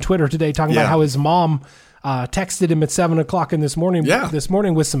on Twitter today talking about how his mom texted him at 7:00 this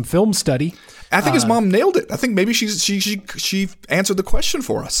morning with some film study. I think his mom nailed it. I think maybe she answered the question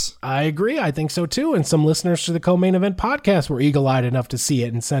for us. I agree. I think so too. And some listeners to the Co-Main Event podcast were eagle-eyed enough to see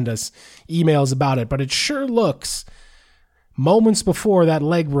it and send us emails about it. But it sure looks, moments before that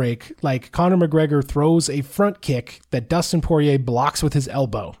leg break, like Conor McGregor throws a front kick that Dustin Poirier blocks with his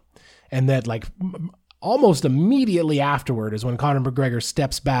elbow. And that almost immediately afterward is when Conor McGregor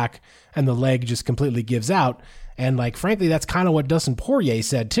steps back and the leg just completely gives out. And frankly, that's kind of what Dustin Poirier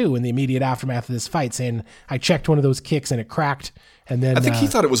said too in the immediate aftermath of this fight, saying, I checked one of those kicks and it cracked. And then I think he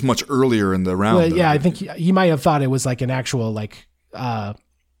thought it was much earlier in the round. Well, yeah, I think he might have thought it was like an actual leg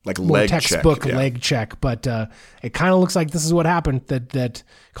textbook check, leg check. But it kind of looks like this is what happened, that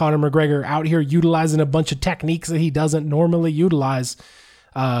Conor McGregor out here utilizing a bunch of techniques that he doesn't normally utilize.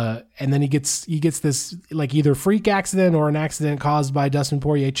 And then he gets this either freak accident or an accident caused by Dustin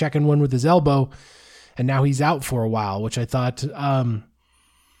Poirier checking one with his elbow, and now he's out for a while, which I thought, I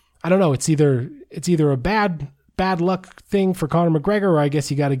don't know, it's either a bad luck thing for Conor McGregor, or I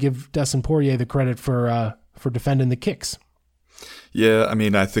guess you got to give Dustin Poirier the credit for defending the kicks. Yeah, I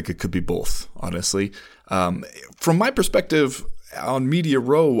mean, I think it could be both, honestly. From my perspective, on Media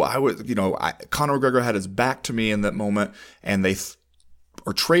Row, Conor McGregor had his back to me in that moment, and they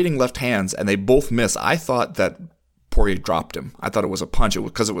are trading left hands, and they both miss. I thought that Poirier dropped him. I thought it was a punch,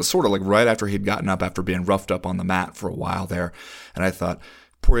 because it was sort of like right after he'd gotten up after being roughed up on the mat for a while there, and I thought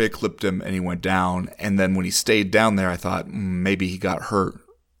Poirier clipped him and he went down. And then when he stayed down there, I thought maybe he got hurt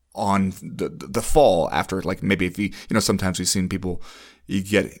on the fall after, maybe if he, sometimes we've seen people, you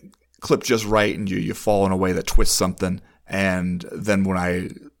get clipped just right and you fall in a way that twists something. And then when I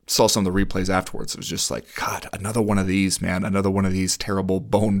saw some of the replays afterwards, it was just like, God, another one of these, man, another one of these terrible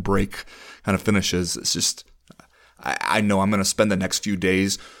bone break kind of finishes. It's just, I know I'm going to spend the next few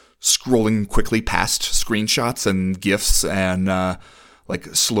days scrolling quickly past screenshots and GIFs and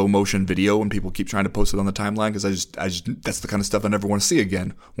slow motion video when people keep trying to post it on the timeline, because I just that's the kind of stuff I never want to see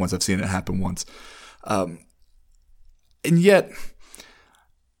again once I've seen it happen once. And yet,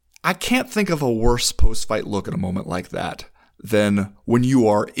 I can't think of a worse post-fight look at a moment like that than when you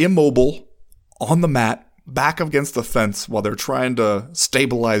are immobile on the mat, back against the fence while they're trying to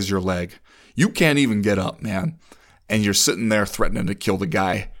stabilize your leg. You can't even get up, man. And you're sitting there threatening to kill the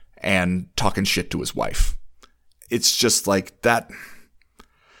guy and talking shit to his wife. It's just like that.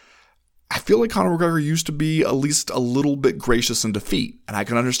 I feel like Conor McGregor used to be at least a little bit gracious in defeat. And I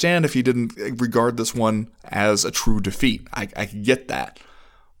can understand if he didn't regard this one as a true defeat. I can get that.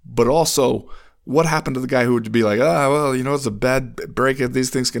 But also, what happened to the guy who would be like, well, it's a bad break. These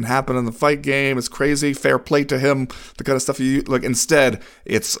things can happen in the fight game. It's crazy. Fair play to him. The kind of stuff like, instead,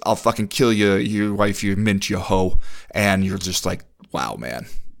 it's, I'll fucking kill you, your wife, you mint, you hoe. And you're just like, wow, man.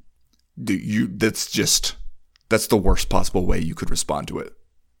 That's the worst possible way you could respond to it.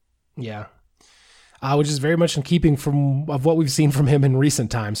 Yeah. Which is very much in keeping of what we've seen from him in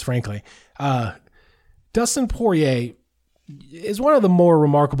recent times, frankly. Dustin Poirier is one of the more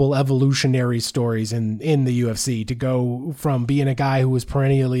remarkable evolutionary stories in the UFC, to go from being a guy who was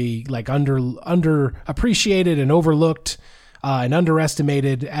perennially like underappreciated and overlooked and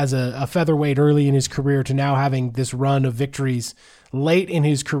underestimated as a featherweight early in his career to now having this run of victories late in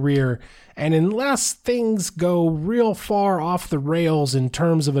his career. And unless things go real far off the rails in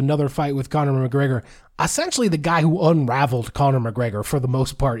terms of another fight with Conor McGregor, essentially the guy who unraveled Conor McGregor for the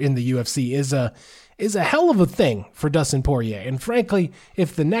most part in the UFC is a hell of a thing for Dustin Poirier. And frankly,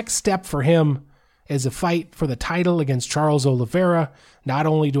 if the next step for him is a fight for the title against Charles Oliveira, not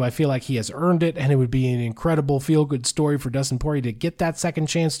only do I feel like he has earned it, and it would be an incredible feel-good story for Dustin Poirier to get that second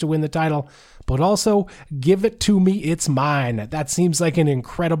chance to win the title, but also give it to me, it's mine. That seems like an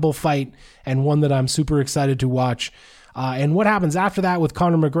incredible fight and one that I'm super excited to watch. And what happens after that with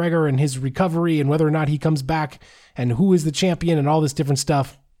Conor McGregor and his recovery and whether or not he comes back and who is the champion and all this different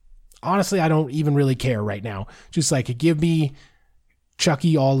stuff, honestly, I don't even really care right now. Just like, give me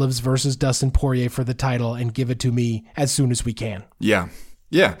Chucky Olives versus Dustin Poirier for the title and give it to me as soon as we can. Yeah.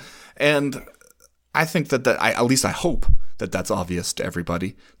 And I think that at least I hope that that's obvious to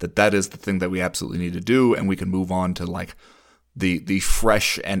everybody, that is the thing that we absolutely need to do, and we can move on to like the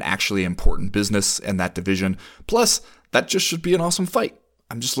fresh and actually important business in that division. Plus, that just should be an awesome fight.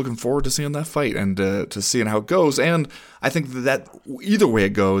 I'm just looking forward to seeing that fight and to seeing how it goes. And I think that either way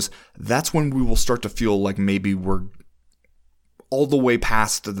it goes, that's when we will start to feel like maybe we're all the way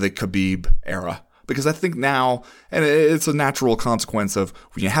past the Khabib era. Because I think now, and it's a natural consequence of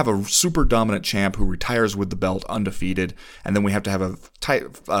when you have a super dominant champ who retires with the belt undefeated, and then we have to have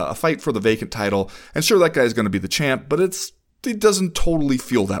a fight for the vacant title. And sure, that guy's going to be the champ, but it doesn't totally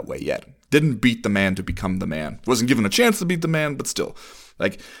feel that way yet. Didn't beat the man to become the man. Wasn't given a chance to beat the man, but still.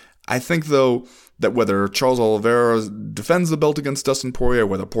 Like, I think, though, that whether Charles Oliveira defends the belt against Dustin Poirier,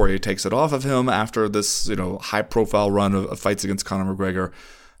 whether Poirier takes it off of him after this, high-profile run of fights against Conor McGregor,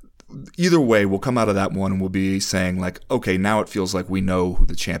 either way, we'll come out of that one and we'll be saying, like, okay, now it feels like we know who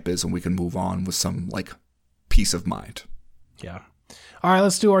the champ is and we can move on with some, like, peace of mind. Yeah. All right,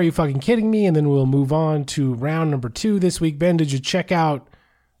 let's do Are You Fucking Kidding Me? And then we'll move on to round number 2 this week. Ben, did you check out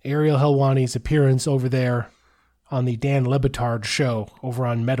Ariel Helwani's appearance over there on the Dan Le Batard show over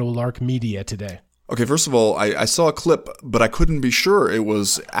on Meadowlark Media today? Okay, first of all, I saw a clip, but I couldn't be sure it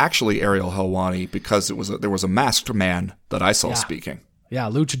was actually Ariel Helwani because there was a masked man that I saw speaking. Yeah,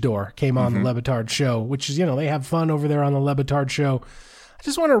 Luchador came on the Le Batard show, which is, they have fun over there on the Le Batard show. I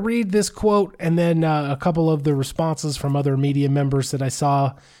just want to read this quote and then a couple of the responses from other media members that I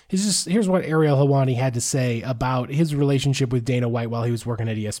saw. Here's what Ariel Helwani had to say about his relationship with Dana White while he was working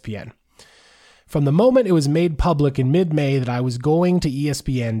at ESPN. From the moment it was made public in mid-May that I was going to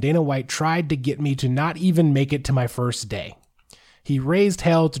ESPN, Dana White tried to get me to not even make it to my first day. He raised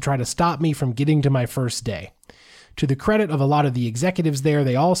hell to try to stop me from getting to my first day. To the credit of a lot of the executives there,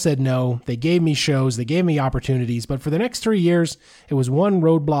 they all said no. They gave me shows, they gave me opportunities, but for the next 3 years, it was one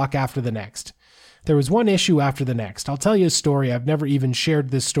roadblock after the next. There was one issue after the next. I'll tell you a story. I've never even shared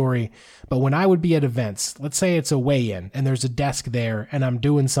this story, but when I would be at events, let's say it's a weigh-in and there's a desk there and I'm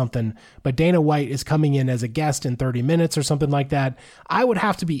doing something, but Dana White is coming in as a guest in 30 minutes or something like that, I would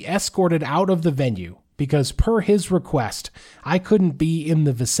have to be escorted out of the venue because per his request, I couldn't be in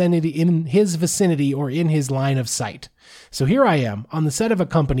his vicinity or in his line of sight. So here I am on the set of a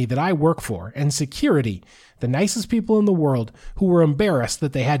company that I work for, and security, the nicest people in the world who were embarrassed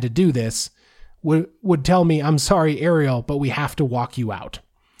that they had to do this, would tell me, I'm sorry, Ariel, but we have to walk you out.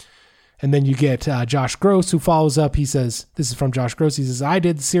 And then you get Josh Gross, who follows up. He says, this is from Josh Gross. He says, I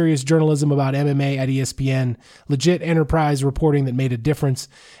did serious journalism about MMA at ESPN, legit enterprise reporting that made a difference,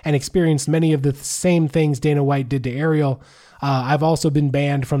 and experienced many of the same things Dana White did to Ariel. I've also been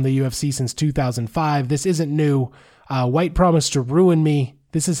banned from the UFC since 2005. This isn't new. White promised to ruin me.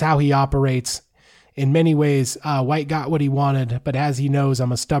 This is how he operates. In many ways, White got what he wanted, but as he knows,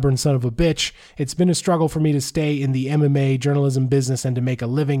 I'm a stubborn son of a bitch. It's been a struggle for me to stay in the MMA journalism business and to make a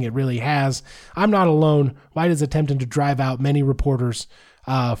living. It really has. I'm not alone. White is attempting to drive out many reporters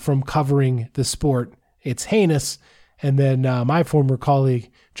from covering the sport. It's heinous, And then my former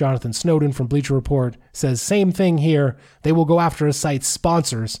colleague, Jonathan Snowden from Bleacher Report, says, same thing here. They will go after a site's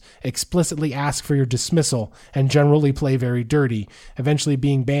sponsors, explicitly ask for your dismissal, and generally play very dirty. Eventually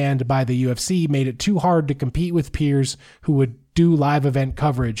being banned by the UFC made it too hard to compete with peers who would do live event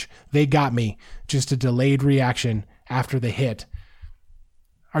coverage. They got me. Just a delayed reaction after the hit.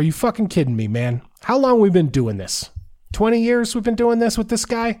 Are you fucking kidding me, man? How long have we been doing this? 20 years we've been doing this with this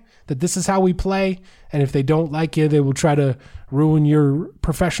guy? That this is how we play, and if they don't like you, they will try to ruin your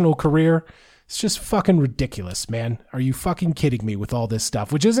professional career? It's just fucking ridiculous, man. Are you fucking kidding me with all this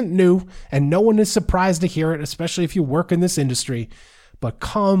stuff, which isn't new, and no one is surprised to hear it, especially if you work in this industry. But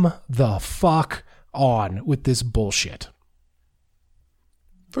come the fuck on with this bullshit.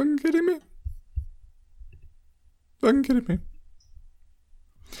 Fucking kidding me? Fucking kidding me?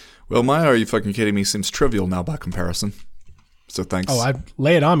 Well, my Are You Fucking Kidding Me seems trivial now by comparison. So thanks. Oh,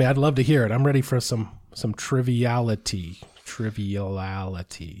 lay it on me. I'd love to hear it. I'm ready for some triviality.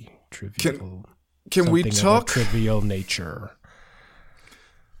 Can we talk trivial nature?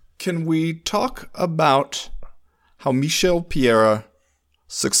 Can we talk about how Michel Pereira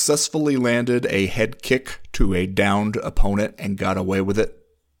successfully landed a head kick to a downed opponent and got away with it?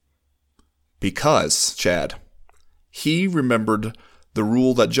 Because, Chad, he remembered the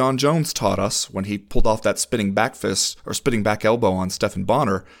rule that John Jones taught us when he pulled off that spinning back fist or spinning back elbow on Stephan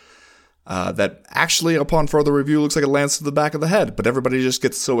Bonner, that actually upon further review looks like it lands to the back of the head, but everybody just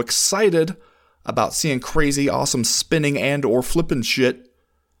gets so excited about seeing crazy, awesome spinning and or flipping shit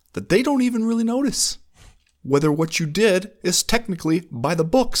that they don't even really notice whether what you did is technically, by the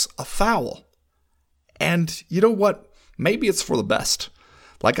books, a foul. And you know what? Maybe it's for the best.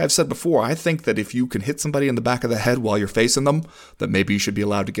 Like I've said before, I think that if you can hit somebody in the back of the head while you're facing them, that maybe you should be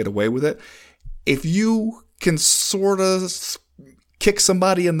allowed to get away with it. If you can sort of kick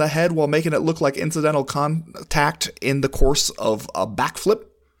somebody in the head while making it look like incidental contact in the course of a backflip,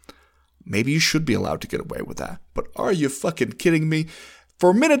 maybe you should be allowed to get away with that. But are you fucking kidding me?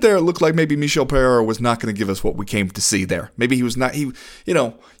 For a minute there, it looked like maybe Michel Pereira was not going to give us what we came to see there. Maybe he was not, you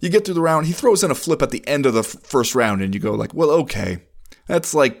get through the round, he throws in a flip at the end of the first round, and you go like, well, okay.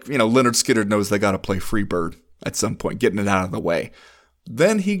 That's like, Leonard Skinner knows they got to play Freebird at some point, getting it out of the way.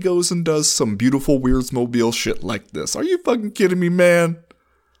 Then he goes and does some beautiful Weirdsmobile shit like this. Are you fucking kidding me, man?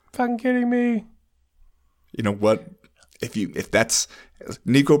 Fucking kidding me. You know what? If that's...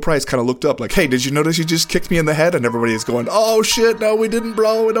 Nico Price kind of looked up like, hey, did you notice you just kicked me in the head? And everybody is going, oh shit, no, we didn't,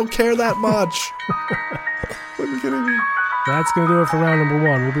 bro. We don't care that much. Fucking kidding me. That's going to do it for round number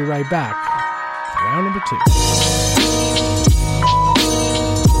 1. We'll be right back. Round number 2.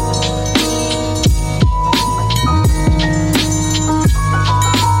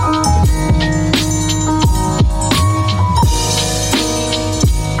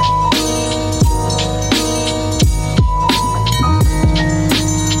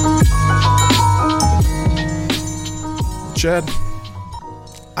 Chad,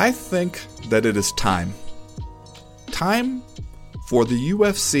 I think that it is time for the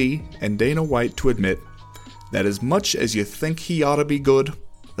UFC and Dana White to admit that as much as you think he ought to be good,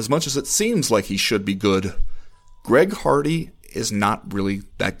 as much as it seems like he should be good, Greg Hardy is not really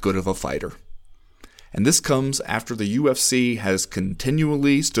that good of a fighter. And this comes after the UFC has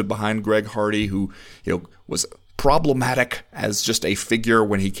continually stood behind Greg Hardy, who, was problematic as just a figure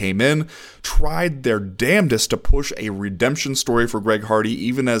when he came in, tried their damnedest to push a redemption story for Greg Hardy,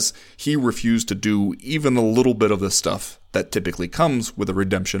 even as he refused to do even a little bit of the stuff that typically comes with a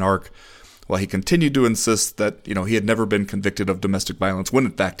redemption arc, while he continued to insist that, he had never been convicted of domestic violence, when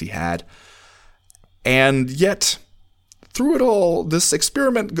in fact he had. And yet, through it all, this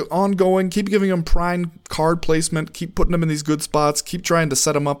experiment ongoing, keep giving him prime card placement, keep putting him in these good spots, keep trying to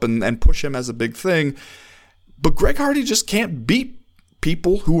set him up and push him as a big thing. But Greg Hardy just can't beat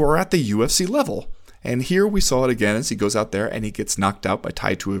people who are at the UFC level. And here we saw it again as he goes out there and he gets knocked out by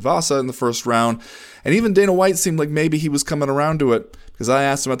Tai Tuivasa in the first round. And even Dana White seemed like maybe he was coming around to it, because I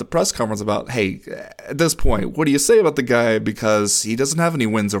asked him at the press conference about, hey, at this point, what do you say about the guy? Because he doesn't have any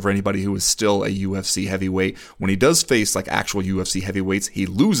wins over anybody who is still a UFC heavyweight. When he does face like actual UFC heavyweights, he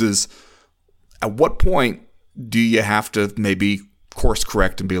loses. At what point do you have to maybe course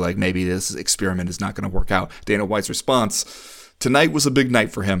correct and be like, maybe this experiment is not going to work out? Dana White's response: tonight was a big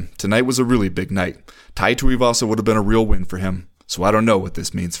night for him. Tonight was a really big night. Tai Tuivasa would have been a real win for him. So I don't know what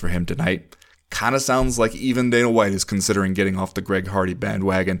this means for him tonight. Kind of sounds like even Dana White is considering getting off the Greg Hardy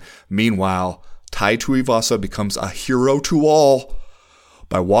bandwagon. Meanwhile, Tai Tuivasa becomes a hero to all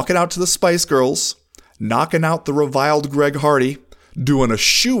by walking out to the Spice Girls, knocking out the reviled Greg Hardy, doing a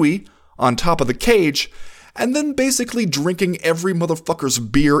shoey on top of the cage, and then basically drinking every motherfucker's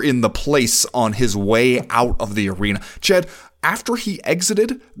beer in the place on his way out of the arena. Chad, after he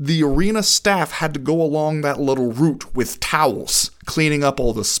exited, the arena staff had to go along that little route with towels, cleaning up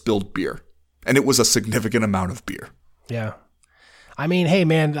all the spilled beer. And it was a significant amount of beer. Yeah. I mean, hey,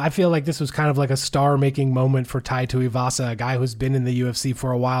 man, I feel like this was kind of like a star-making moment for Tai Tuivasa, a guy who's been in the UFC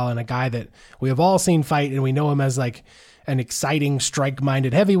for a while and a guy that we have all seen fight, and we know him as like an exciting,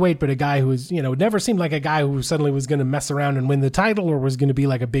 strike-minded heavyweight, but a guy who is, never seemed like a guy who suddenly was going to mess around and win the title or was going to be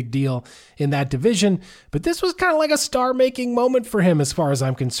like a big deal in that division. But this was kind of like a star-making moment for him as far as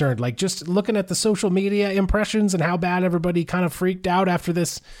I'm concerned. Like, just looking at the social media impressions and how bad everybody kind of freaked out after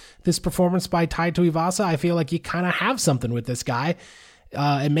this performance by Tai Tuivasa, I feel like you kind of have something with this guy.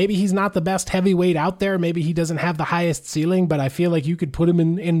 And maybe he's not the best heavyweight out there. Maybe he doesn't have the highest ceiling, but I feel like you could put him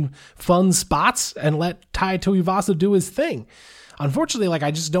in fun spots and let Tai Tuivasa do his thing. Unfortunately, like,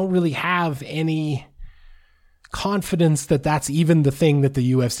 I just don't really have any confidence that that's even the thing that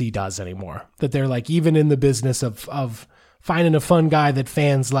the UFC does anymore. That they're like even in the business of finding a fun guy that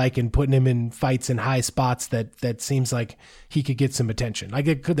fans like and putting him in fights in high spots that seems like he could get some attention.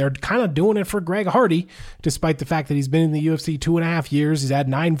 Like they're kind of doing it for Greg Hardy, despite the fact that he's been in the UFC 2.5 years. He's had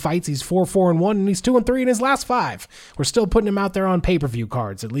 9 fights. He's 4-4-1, and he's 2-3 in his last 5. We're still putting him out there on pay-per-view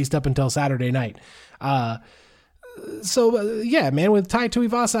cards, at least up until Saturday night. Yeah, man, with Tai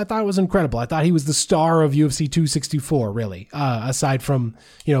Tuivasa, I thought it was incredible. I thought he was the star of UFC 264, really, aside from,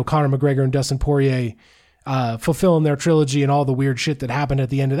 Conor McGregor and Dustin Poirier fulfilling their trilogy and all the weird shit that happened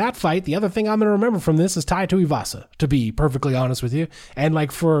at the end of that fight. The other thing I'm going to remember from this is Tai Tuivasa, to be perfectly honest with you. And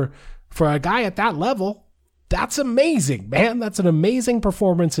like for a guy at that level, that's amazing, man. That's an amazing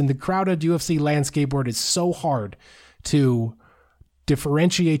performance in the crowded UFC landscape where it is so hard to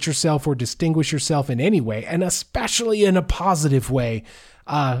differentiate yourself or distinguish yourself in any way, and especially in a positive way.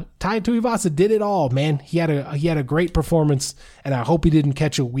 Tai Tuivasa did it all, man. He had a great performance, and I hope he didn't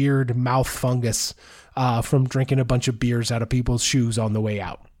catch a weird mouth fungus from drinking a bunch of beers out of people's shoes on the way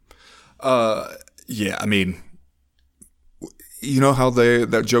out. Yeah, I mean, you know how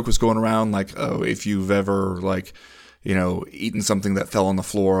that joke was going around, like, oh, if you've ever, like, eaten something that fell on the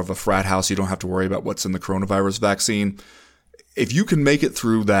floor of a frat house, you don't have to worry about what's in the coronavirus vaccine. If you can make it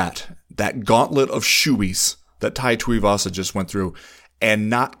through that gauntlet of shoeies that Tai Tuivasa just went through and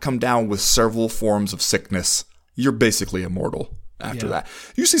not come down with several forms of sickness, you're basically immortal after that.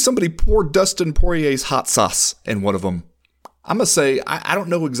 You see somebody pour Dustin Poirier's hot sauce in one of them. I'm going to say, I don't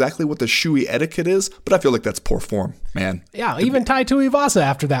know exactly what the shoey etiquette is, but I feel like that's poor form, man. Yeah, even Tai Tuivasa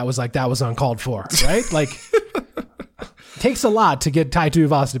after that was like, that was uncalled for, right? Like, takes a lot to get Tai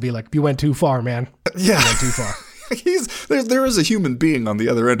Tuivasa to be like, you went too far, man. Yeah. You went too far. There is a human being on the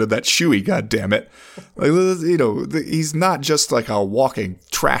other end of that shoey, goddammit. Like, he's not just like a walking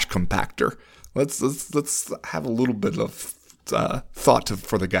trash compactor. Let's have a little bit of thought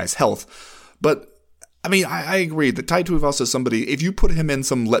for the guy's health. But I mean, I agree that Tai Tuivasa is somebody, if you put him in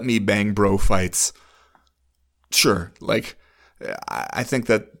some let me bang bro fights, sure. Like, I think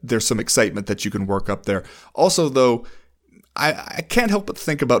that there's some excitement that you can work up there. Also, though, I can't help but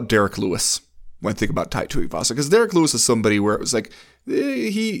think about Derek Lewis when I think about Tai Tuivasa, because Derek Lewis is somebody where it was like,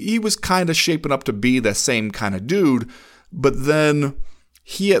 he was kind of shaping up to be the same kind of dude, but then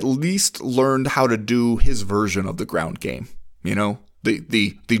he at least learned how to do his version of the ground game.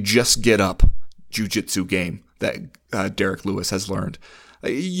 The just get up jiu-jitsu game that Derek Lewis has learned.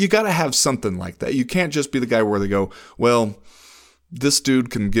 You got to have something like that. You can't just be the guy where they go, well, this dude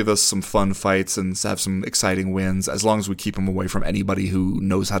can give us some fun fights and have some exciting wins as long as we keep him away from anybody who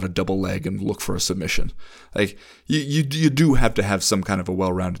knows how to double leg and look for a submission. Like, you do have to have some kind of a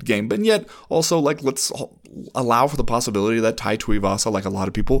well-rounded game, but yet also, like, let's allow for the possibility that Tai Tuivasa, like a lot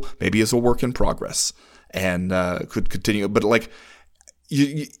of people, maybe is a work in progress and could continue. But like,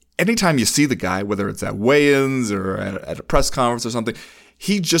 anytime you see the guy, whether it's at weigh-ins or at a press conference or something,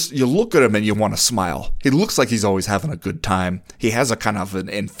 you look at him and you want to smile. He looks like he's always having a good time. He has a kind of an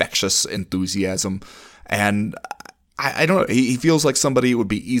infectious enthusiasm. And I don't know, he feels like somebody it would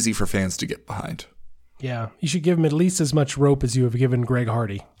be easy for fans to get behind. Yeah, you should give him at least as much rope as you have given Greg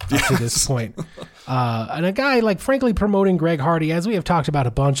Hardy up to this point. And a guy, like, frankly, promoting Greg Hardy, as we have talked about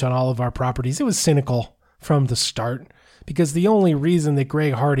a bunch on all of our properties, it was cynical from the start, because the only reason that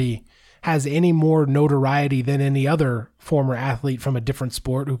Greg Hardy has any more notoriety than any other former athlete from a different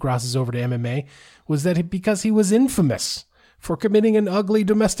sport who crosses over to MMA was because he was infamous for committing an ugly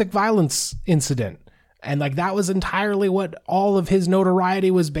domestic violence incident. And like, that was entirely what all of his notoriety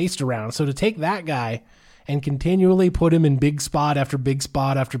was based around. So to take that guy and continually put him in big spot after big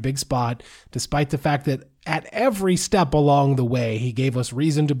spot after big spot, despite the fact that at every step along the way, he gave us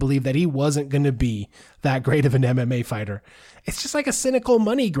reason to believe that he wasn't going to be that great of an MMA fighter. It's just like a cynical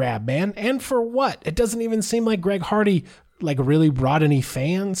money grab, man. And for what? It doesn't even seem like Greg Hardy really brought any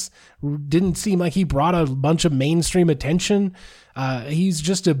fans. Didn't seem like he brought a bunch of mainstream attention. He's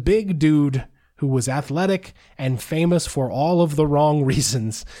just a big dude who was athletic and famous for all of the wrong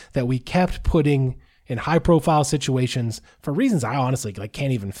reasons that we kept putting in high-profile situations for reasons I honestly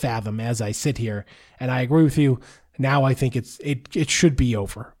can't even fathom as I sit here. And I agree with you. Now I think it should be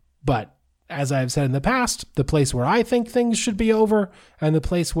over. But as I've said in the past, the place where I think things should be over and the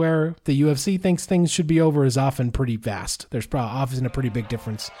place where the UFC thinks things should be over is often pretty vast. There's probably often a pretty big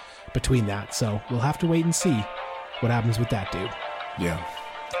difference between that. So we'll have to wait and see what happens with that dude. Yeah.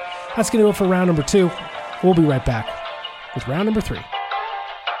 That's going to do it for round number 2. We'll be right back with round number 3.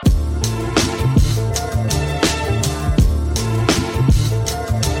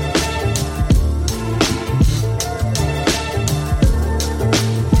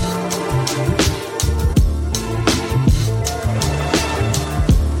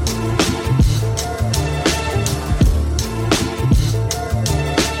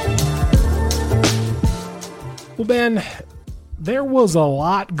 Well, Ben, there was a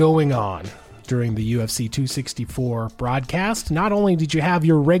lot going on during the UFC 264 broadcast. Not only did you have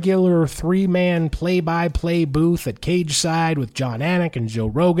your regular 3-man play-by-play booth at cage side with John Anik and Joe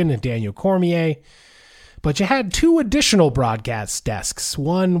Rogan and Daniel Cormier, but you had 2 additional broadcast desks,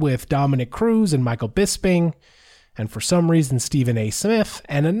 one with Dominic Cruz and Michael Bisping, and for some reason Stephen A. Smith,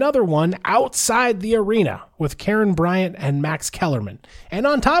 and another one outside the arena with Karen Bryant and Max Kellerman. And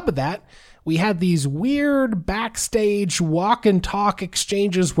on top of that, we had these weird backstage walk and talk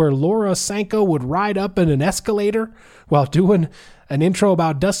exchanges where Laura Sanko would ride up in an escalator while doing an intro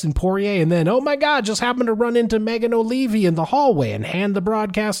about Dustin Poirier, and then, oh my God, just happened to run into Megan O'Leary in the hallway and hand the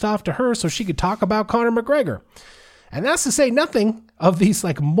broadcast off to her so she could talk about Conor McGregor. And that's to say nothing of these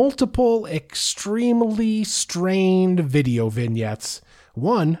multiple extremely strained video vignettes.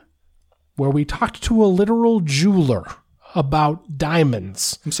 One where we talked to a literal jeweler about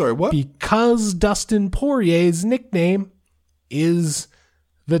diamonds. I'm sorry, what? Because Dustin Poirier's nickname is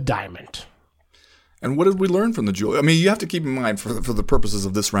the Diamond. And what did we learn from the jeweler? I mean, you have to keep in mind for the purposes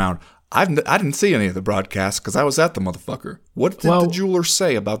of this round, I didn't see any of the broadcasts because I was at the motherfucker. What did the jeweler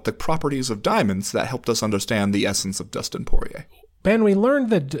say about the properties of diamonds that helped us understand the essence of Dustin Poirier? Ben, we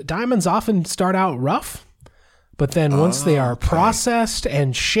learned that diamonds often start out rough, but then once they are processed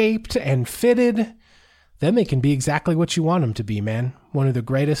and shaped and fitted, then they can be exactly what you want them to be, man. One of the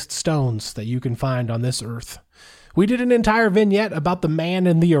greatest stones that you can find on this earth. We did an entire vignette about the man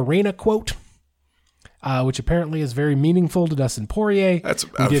in the arena quote, which apparently is very meaningful to Dustin Poirier.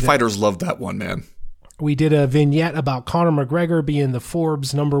 Fighters love that one, man. We did a vignette about Conor McGregor being the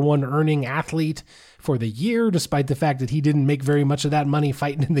Forbes #1 earning athlete for the year, despite the fact that he didn't make very much of that money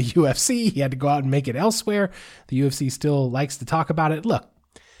fighting in the UFC. He had to go out and make it elsewhere. The UFC still likes to talk about it. Look,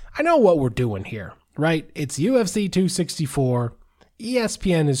 I know what we're doing here. Right? It's UFC 264.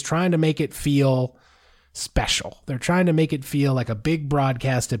 ESPN is trying to make it feel special. They're trying to make it feel like a big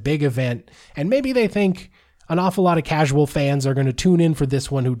broadcast, a big event. And maybe they think an awful lot of casual fans are going to tune in for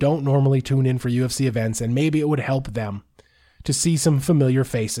this one who don't normally tune in for UFC events. And maybe it would help them to see some familiar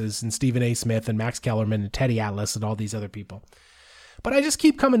faces in Stephen A. Smith and Max Kellerman and Teddy Atlas and all these other people. But I just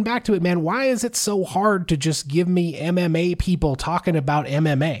keep coming back to it, man. Why is it so hard to just give me MMA people talking about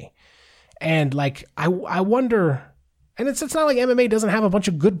MMA? And I wonder, and it's not like MMA doesn't have a bunch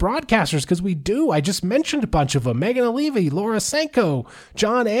of good broadcasters, because we do. I just mentioned a bunch of them. Megan O'Leary, Laura Sanko,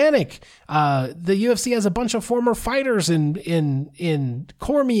 John Anik. The UFC has a bunch of former fighters in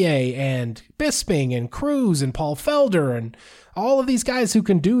Cormier and Bisping and Cruz and Paul Felder and all of these guys who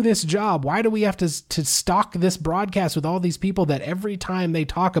can do this job. Why do we have to stock this broadcast with all these people that every time they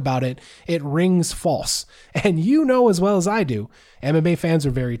talk about it, it rings false? And you know as well as I do, MMA fans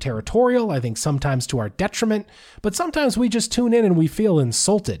are very territorial, I think sometimes to our detriment, but sometimes we just tune in and we feel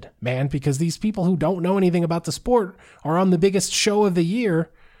insulted, man, because these people who don't know anything about the sport are on the biggest show of the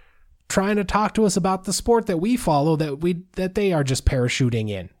year trying to talk to us about the sport that we follow that they are just parachuting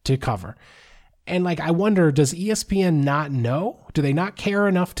in to cover. And I wonder, does ESPN not know? Do they not care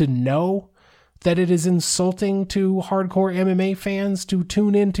enough to know that it is insulting to hardcore MMA fans to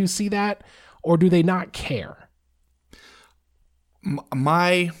tune in to see that? Or do they not care?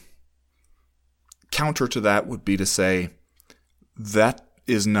 My counter to that would be to say, that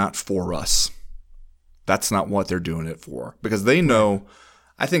is not for us. That's not what they're doing it for. Because they know,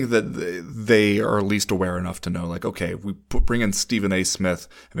 I think that they are at least aware enough to know, okay, we bring in Stephen A. Smith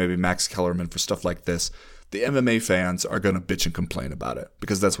and maybe Max Kellerman for stuff like this. the MMA fans are going to bitch and complain about it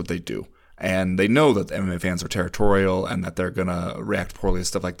because that's what they do. And they know that the MMA fans are territorial and that they're going to react poorly and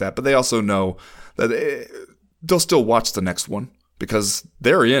stuff like that. But they also know that they'll still watch the next one because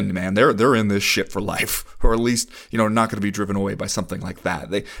they're in, man. They're in this shit for life, or at least, not going to be driven away by something like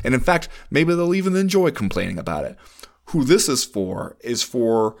that. And in fact, maybe they'll even enjoy complaining about it. Who this is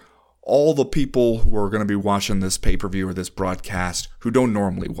for all the people who are going to be watching this pay-per-view or this broadcast who don't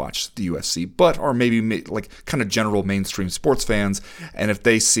normally watch the UFC, but are maybe like kind of general mainstream sports fans. And if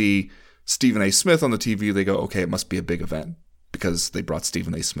they see Stephen A. Smith on the TV, they go, okay, it must be a big event because they brought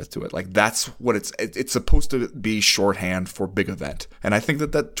Stephen A. Smith to it. Like, that's what it's supposed to be, shorthand for big event. And I think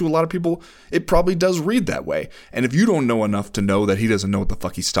that to a lot of people, it probably does read that way. And if you don't know enough to know that he doesn't know what the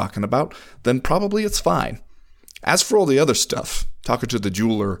fuck he's talking about, then probably it's fine. As for all the other stuff, talking to the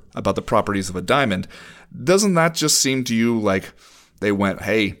jeweler about the properties of a diamond, doesn't that just seem to you like they went,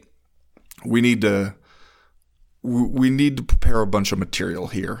 hey, we need to prepare a bunch of material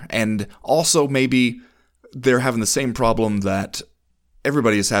here. And also maybe they're having the same problem that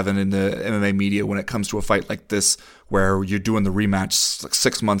everybody is having in the MMA media when it comes to a fight like this, where you're doing the rematch like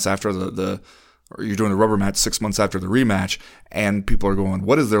 6 months after or you're doing the rubber match 6 months after the rematch, and people are going,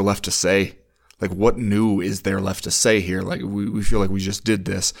 what is there left to say? Like, what new is there left to say here? Like, we feel like we just did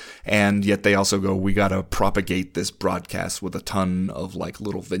this. And yet they also go, we got to propagate this broadcast with a ton of like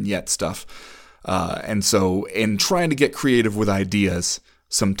little vignette stuff. And so in trying to get creative with ideas,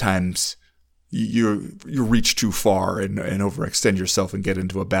 sometimes you reach too far and overextend yourself and get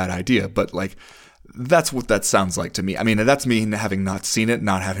into a bad idea. But like, that's what that sounds like to me. I mean, that's me having not seen it,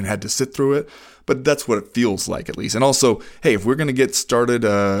 not having had to sit through it, but that's what it feels like at least. And also, hey, if we're going to get started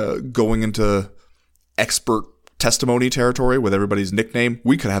going into expert testimony territory with everybody's nickname,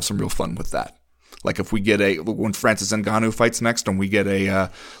 we could have some real fun with that. Like if we get when Francis Ngannou fights next and we get a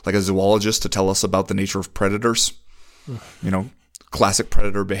zoologist to tell us about the nature of predators, classic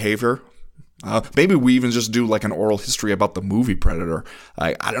predator behavior. Maybe we even just do like an oral history about the movie Predator.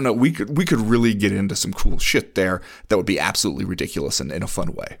 I don't know. We could really get into some cool shit there that would be absolutely ridiculous and in a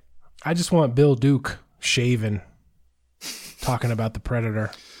fun way. I just want Bill Duke shaven, talking about the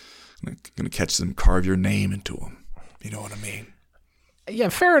Predator. I'm gonna catch them, carve your name into them. You know what I mean? Yeah,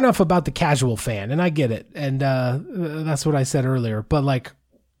 fair enough about the casual fan, and I get it, and that's what I said earlier. But like,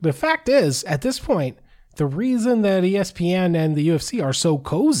 the fact is, at this point, the reason that ESPN and the UFC are so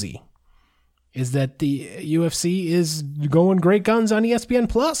cozy is that the UFC is going great guns on ESPN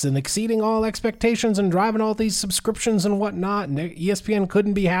Plus and exceeding all expectations and driving all these subscriptions and whatnot. And ESPN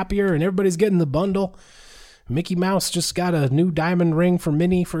couldn't be happier, and everybody's getting the bundle. Mickey Mouse just got a new diamond ring for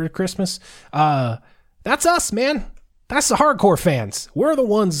Minnie for Christmas. That's us, man. That's the hardcore fans. We're the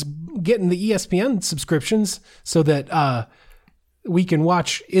ones getting the ESPN subscriptions so that we can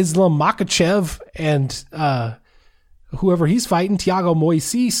watch Islam Makhachev and whoever he's fighting, Thiago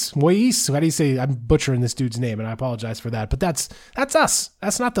Moises. How do you say? I'm butchering this dude's name, and I apologize for that. But that's us.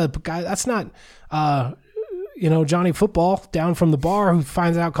 That's not the guy. That's not Johnny Football down from the bar who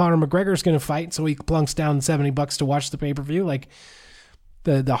finds out Conor McGregor's going to fight, so he plunks down $70 to watch the pay-per-view. Like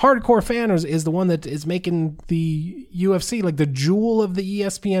the hardcore fan is the one that is making the UFC like the jewel of the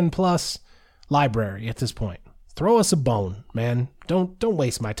ESPN Plus library at this point. Throw us a bone, man. Don't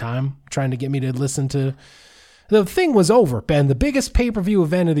waste my time trying to get me to listen to. The thing was over, Ben. The biggest pay-per-view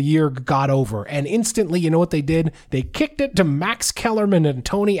event of the year got over. And instantly, you know what they did? They kicked it to Max Kellerman and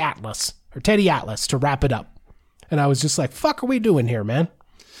Teddy Atlas to wrap it up. And I was just like, fuck are we doing here, man?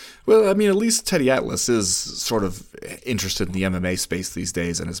 Well, I mean, at least Teddy Atlas is sort of interested in the MMA space these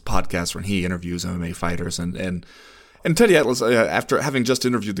days, and his podcast when he interviews MMA fighters. And Teddy Atlas, after having just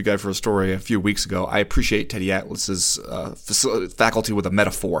interviewed the guy for a story a few weeks ago, I appreciate Teddy Atlas's faculty with a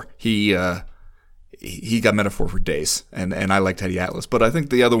metaphor. He got metaphor for days, and I like Teddy Atlas. But I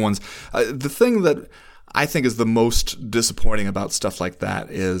think the other ones, the thing that I think is the most disappointing about stuff like that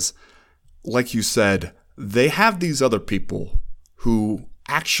is, like you said, they have these other people who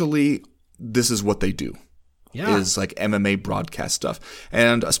actually, this is what they do. Yeah. Is like MMA broadcast stuff.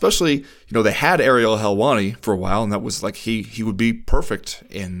 And especially, they had Ariel Helwani for a while, and that was like he would be perfect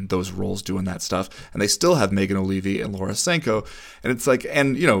in those roles doing that stuff. And they still have Megan O'Leary and Laura Sanko. And it's like,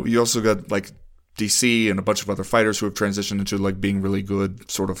 and you also got like DC and a bunch of other fighters who have transitioned into like being really good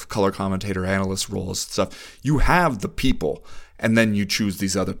sort of color commentator analyst roles and stuff. You have the people, and then you choose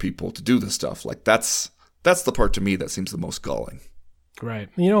these other people to do this stuff. Like that's the part to me that seems the most galling. Right.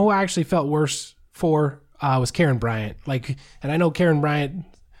 You know who I actually felt worse for was Karen Bryant. Like, and I know Karen Bryant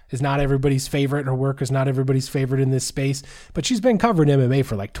is not everybody's favorite. Her work is not everybody's favorite in this space, but she's been covering MMA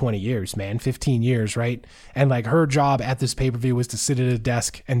for like 20 years, man, 15 years, right? And like her job at this pay-per-view was to sit at a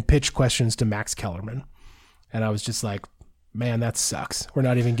desk and pitch questions to Max Kellerman. And I was just like, man, that sucks. We're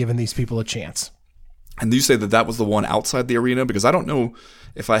not even giving these people a chance. And you say that was the one outside the arena? Because I don't know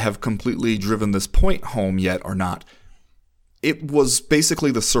if I have completely driven this point home yet or not. It was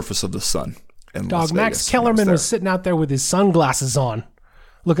basically the surface of the sun in Las Vegas. Max Kellerman was sitting out there with his sunglasses on,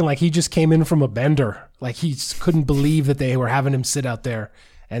 looking like he just came in from a bender. Like he couldn't believe that they were having him sit out there,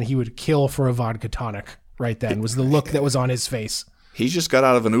 and he would kill for a vodka tonic right then, was the look that was on his face. He just got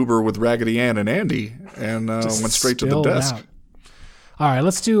out of an Uber with Raggedy Ann and Andy and went straight to the desk. Out. All right,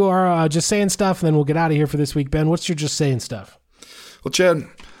 let's do our Just Saying stuff, and then we'll get out of here for this week. Ben, what's your Just Saying stuff? Well, Chad,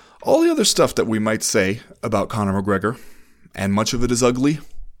 all the other stuff that we might say about Conor McGregor, and much of it is ugly,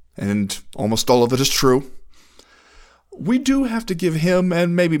 and almost all of it is true, we do have to give him,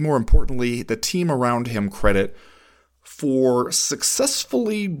 and maybe more importantly, the team around him, credit for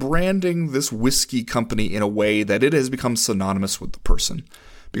successfully branding this whiskey company in a way that it has become synonymous with the person.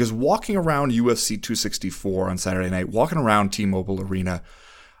 Because walking around UFC 264 on Saturday night, walking around T-Mobile Arena,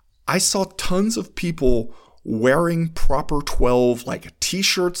 I saw tons of people wearing Proper 12 like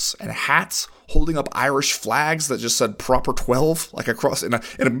t-shirts and hats, holding up Irish flags that just said Proper 12, like across in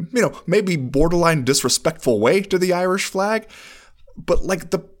a maybe borderline disrespectful way to the Irish flag. But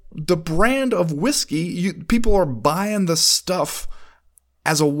like the brand of whiskey, people are buying the stuff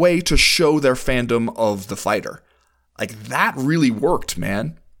as a way to show their fandom of the fighter. Like that really worked,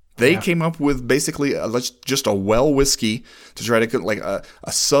 man. They came up with basically just a well whiskey to try to get like a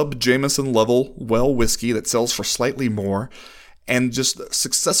sub Jameson level well whiskey that sells for slightly more, and just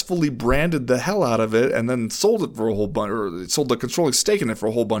successfully branded the hell out of it, and then sold it for a whole bunch, or sold the controlling stake in it for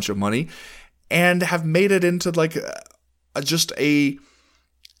a whole bunch of money, and have made it into like just a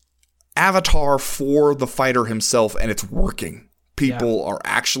avatar for the fighter himself, and it's working. People are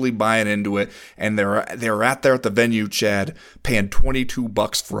actually buying into it, and they're at there at the venue, Chad, paying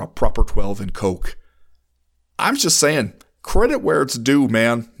 $22 for a Proper 12 and Coke. I'm just saying, credit where it's due,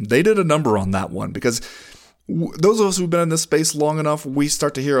 man. They did a number on that one, because those of us who've been in this space long enough, we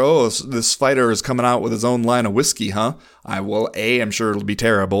start to hear, oh, this fighter is coming out with his own line of whiskey, huh? A, I'm sure it'll be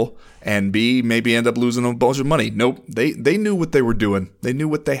terrible, and B, maybe end up losing a bunch of money. Nope, they knew what they were doing. They knew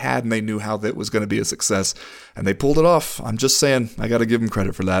what they had, and they knew how that was going to be a success, and they pulled it off. I'm just saying, I got to give them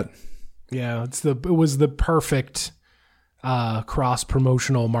credit for that. Yeah, it was the perfect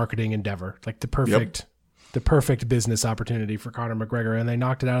cross-promotional marketing endeavor, like the perfect business opportunity for Conor McGregor, and they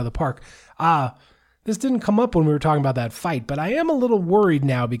knocked it out of the park. This didn't come up when we were talking about that fight, but I am a little worried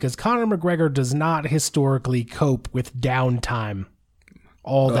now because Conor McGregor does not historically cope with downtime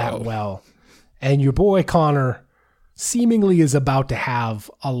all that well. And your boy Conor seemingly is about to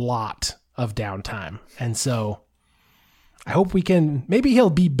have a lot of downtime. And so I hope maybe he'll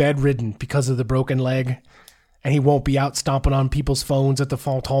be bedridden because of the broken leg, and he won't be out stomping on people's phones at the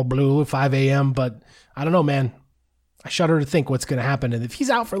Fontainebleau at 5 a.m. But I don't know, man. I shudder to think what's going to happen. And if he's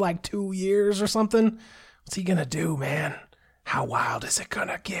out for like 2 years or something, what's he going to do, man? How wild is it going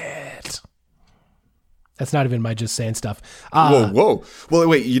to get? That's not even my Just Saying stuff. Whoa. Well,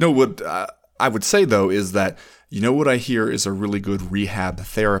 wait, you know what I would say, though, is that, you know what I hear is a really good rehab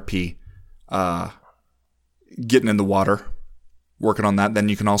therapy, getting in the water, working on that. Then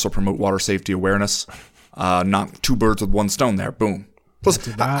you can also promote water safety awareness. Not two birds with one stone there. Boom. Plus,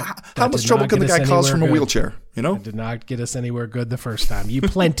 how much trouble can the guy cause from a wheelchair? You know, it did not get us anywhere good the first time. You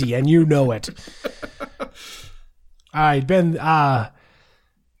plenty, and you know it. All right, Ben.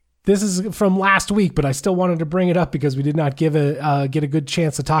 This is from last week, but I still wanted to bring it up because we did not get a good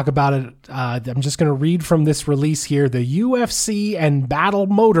chance to talk about it. I'm just going to read from this release here. The UFC and Battle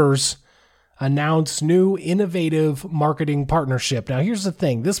Motors announce new innovative marketing partnership. Now, here's the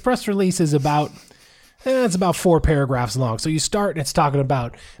thing. This press release is about... it's about 4 paragraphs long. So you start and it's talking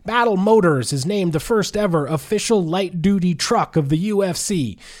about Battle Motors is named the first ever official light-duty truck of the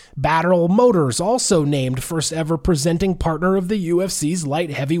UFC. Battle Motors also named first ever presenting partner of the UFC's light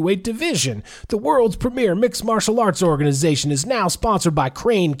heavyweight division. The world's premier mixed martial arts organization is now sponsored by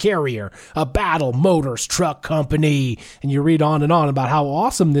Crane Carrier, a Battle Motors truck company. And you read on and on about how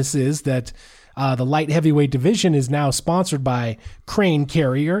awesome this is that the light heavyweight division is now sponsored by Crane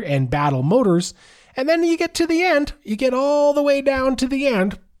Carrier and Battle Motors. And then you get to the end, you get all the way down to the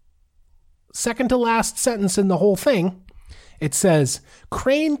end, second to last sentence in the whole thing. It says,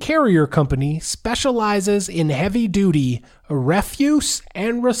 Crane Carrier Company specializes in heavy-duty refuse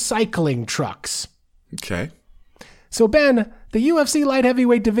and recycling trucks. Okay. So, Ben, the UFC light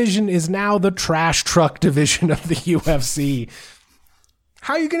heavyweight division is now the trash truck division of the UFC.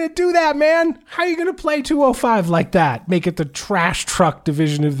 How are you going to do that, man? How are you going to play 205 like that? Make it the trash truck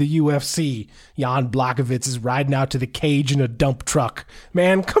division of the UFC. Jan Blachowicz is riding out to the cage in a dump truck.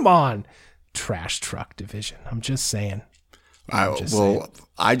 Man, come on. trash truck division. I'm just saying.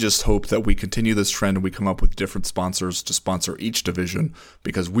 I just hope that we continue this trend and we come up with different sponsors to sponsor each division,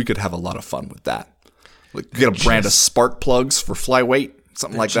 because we could have a lot of fun with that. Like get a brand of spark plugs for flyweight,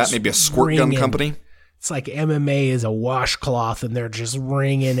 something like that. Maybe a squirt gun company. It's like MMA is a washcloth, and they're just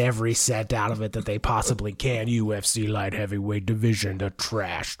wringing every cent out of it that they possibly can. UFC light heavyweight division, the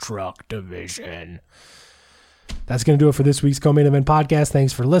trash truck division. That's going to do it for this week's Co-Main Event podcast.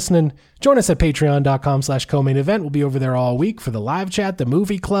 Thanks for listening. Join us at patreon.com/co-main event. We'll be over there all week for the live chat, the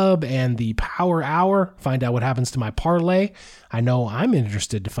movie club, and the power hour. Find out what happens to my parlay. I know I'm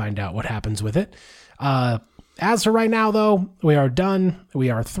interested to find out what happens with it. As for right now, though, we are done.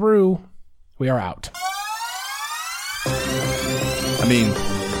 We are through. We are out. I mean,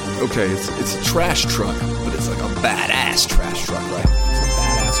 okay, it's a trash truck, but it's like a badass trash truck, right? It's a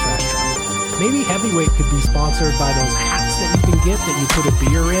badass trash truck. Maybe Heavyweight could be sponsored by those hats that you can get that you put a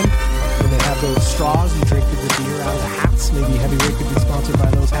beer in, and they have those straws. You drink the beer out of the hats. Maybe Heavyweight could be sponsored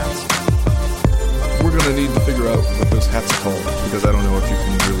by those hats. We're going to need to figure out what those hats are called, because I don't know if you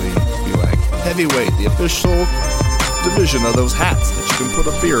can really be like, Heavyweight, the official division of those hats that you can put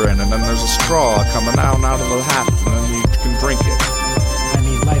a beer in, and then there's a straw coming out of the hat, and then you can drink it. I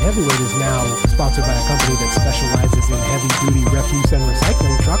mean, Light Heavyweight is now sponsored by a company that specializes in heavy-duty refuse and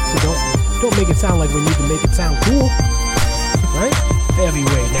recycling trucks, so don't make it sound like we need to make it sound cool, right?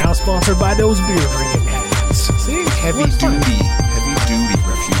 Heavyweight now sponsored by those beer-drinking hats. See? Heavy-duty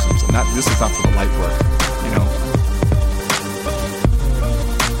refusers. This is not for the light work, you know?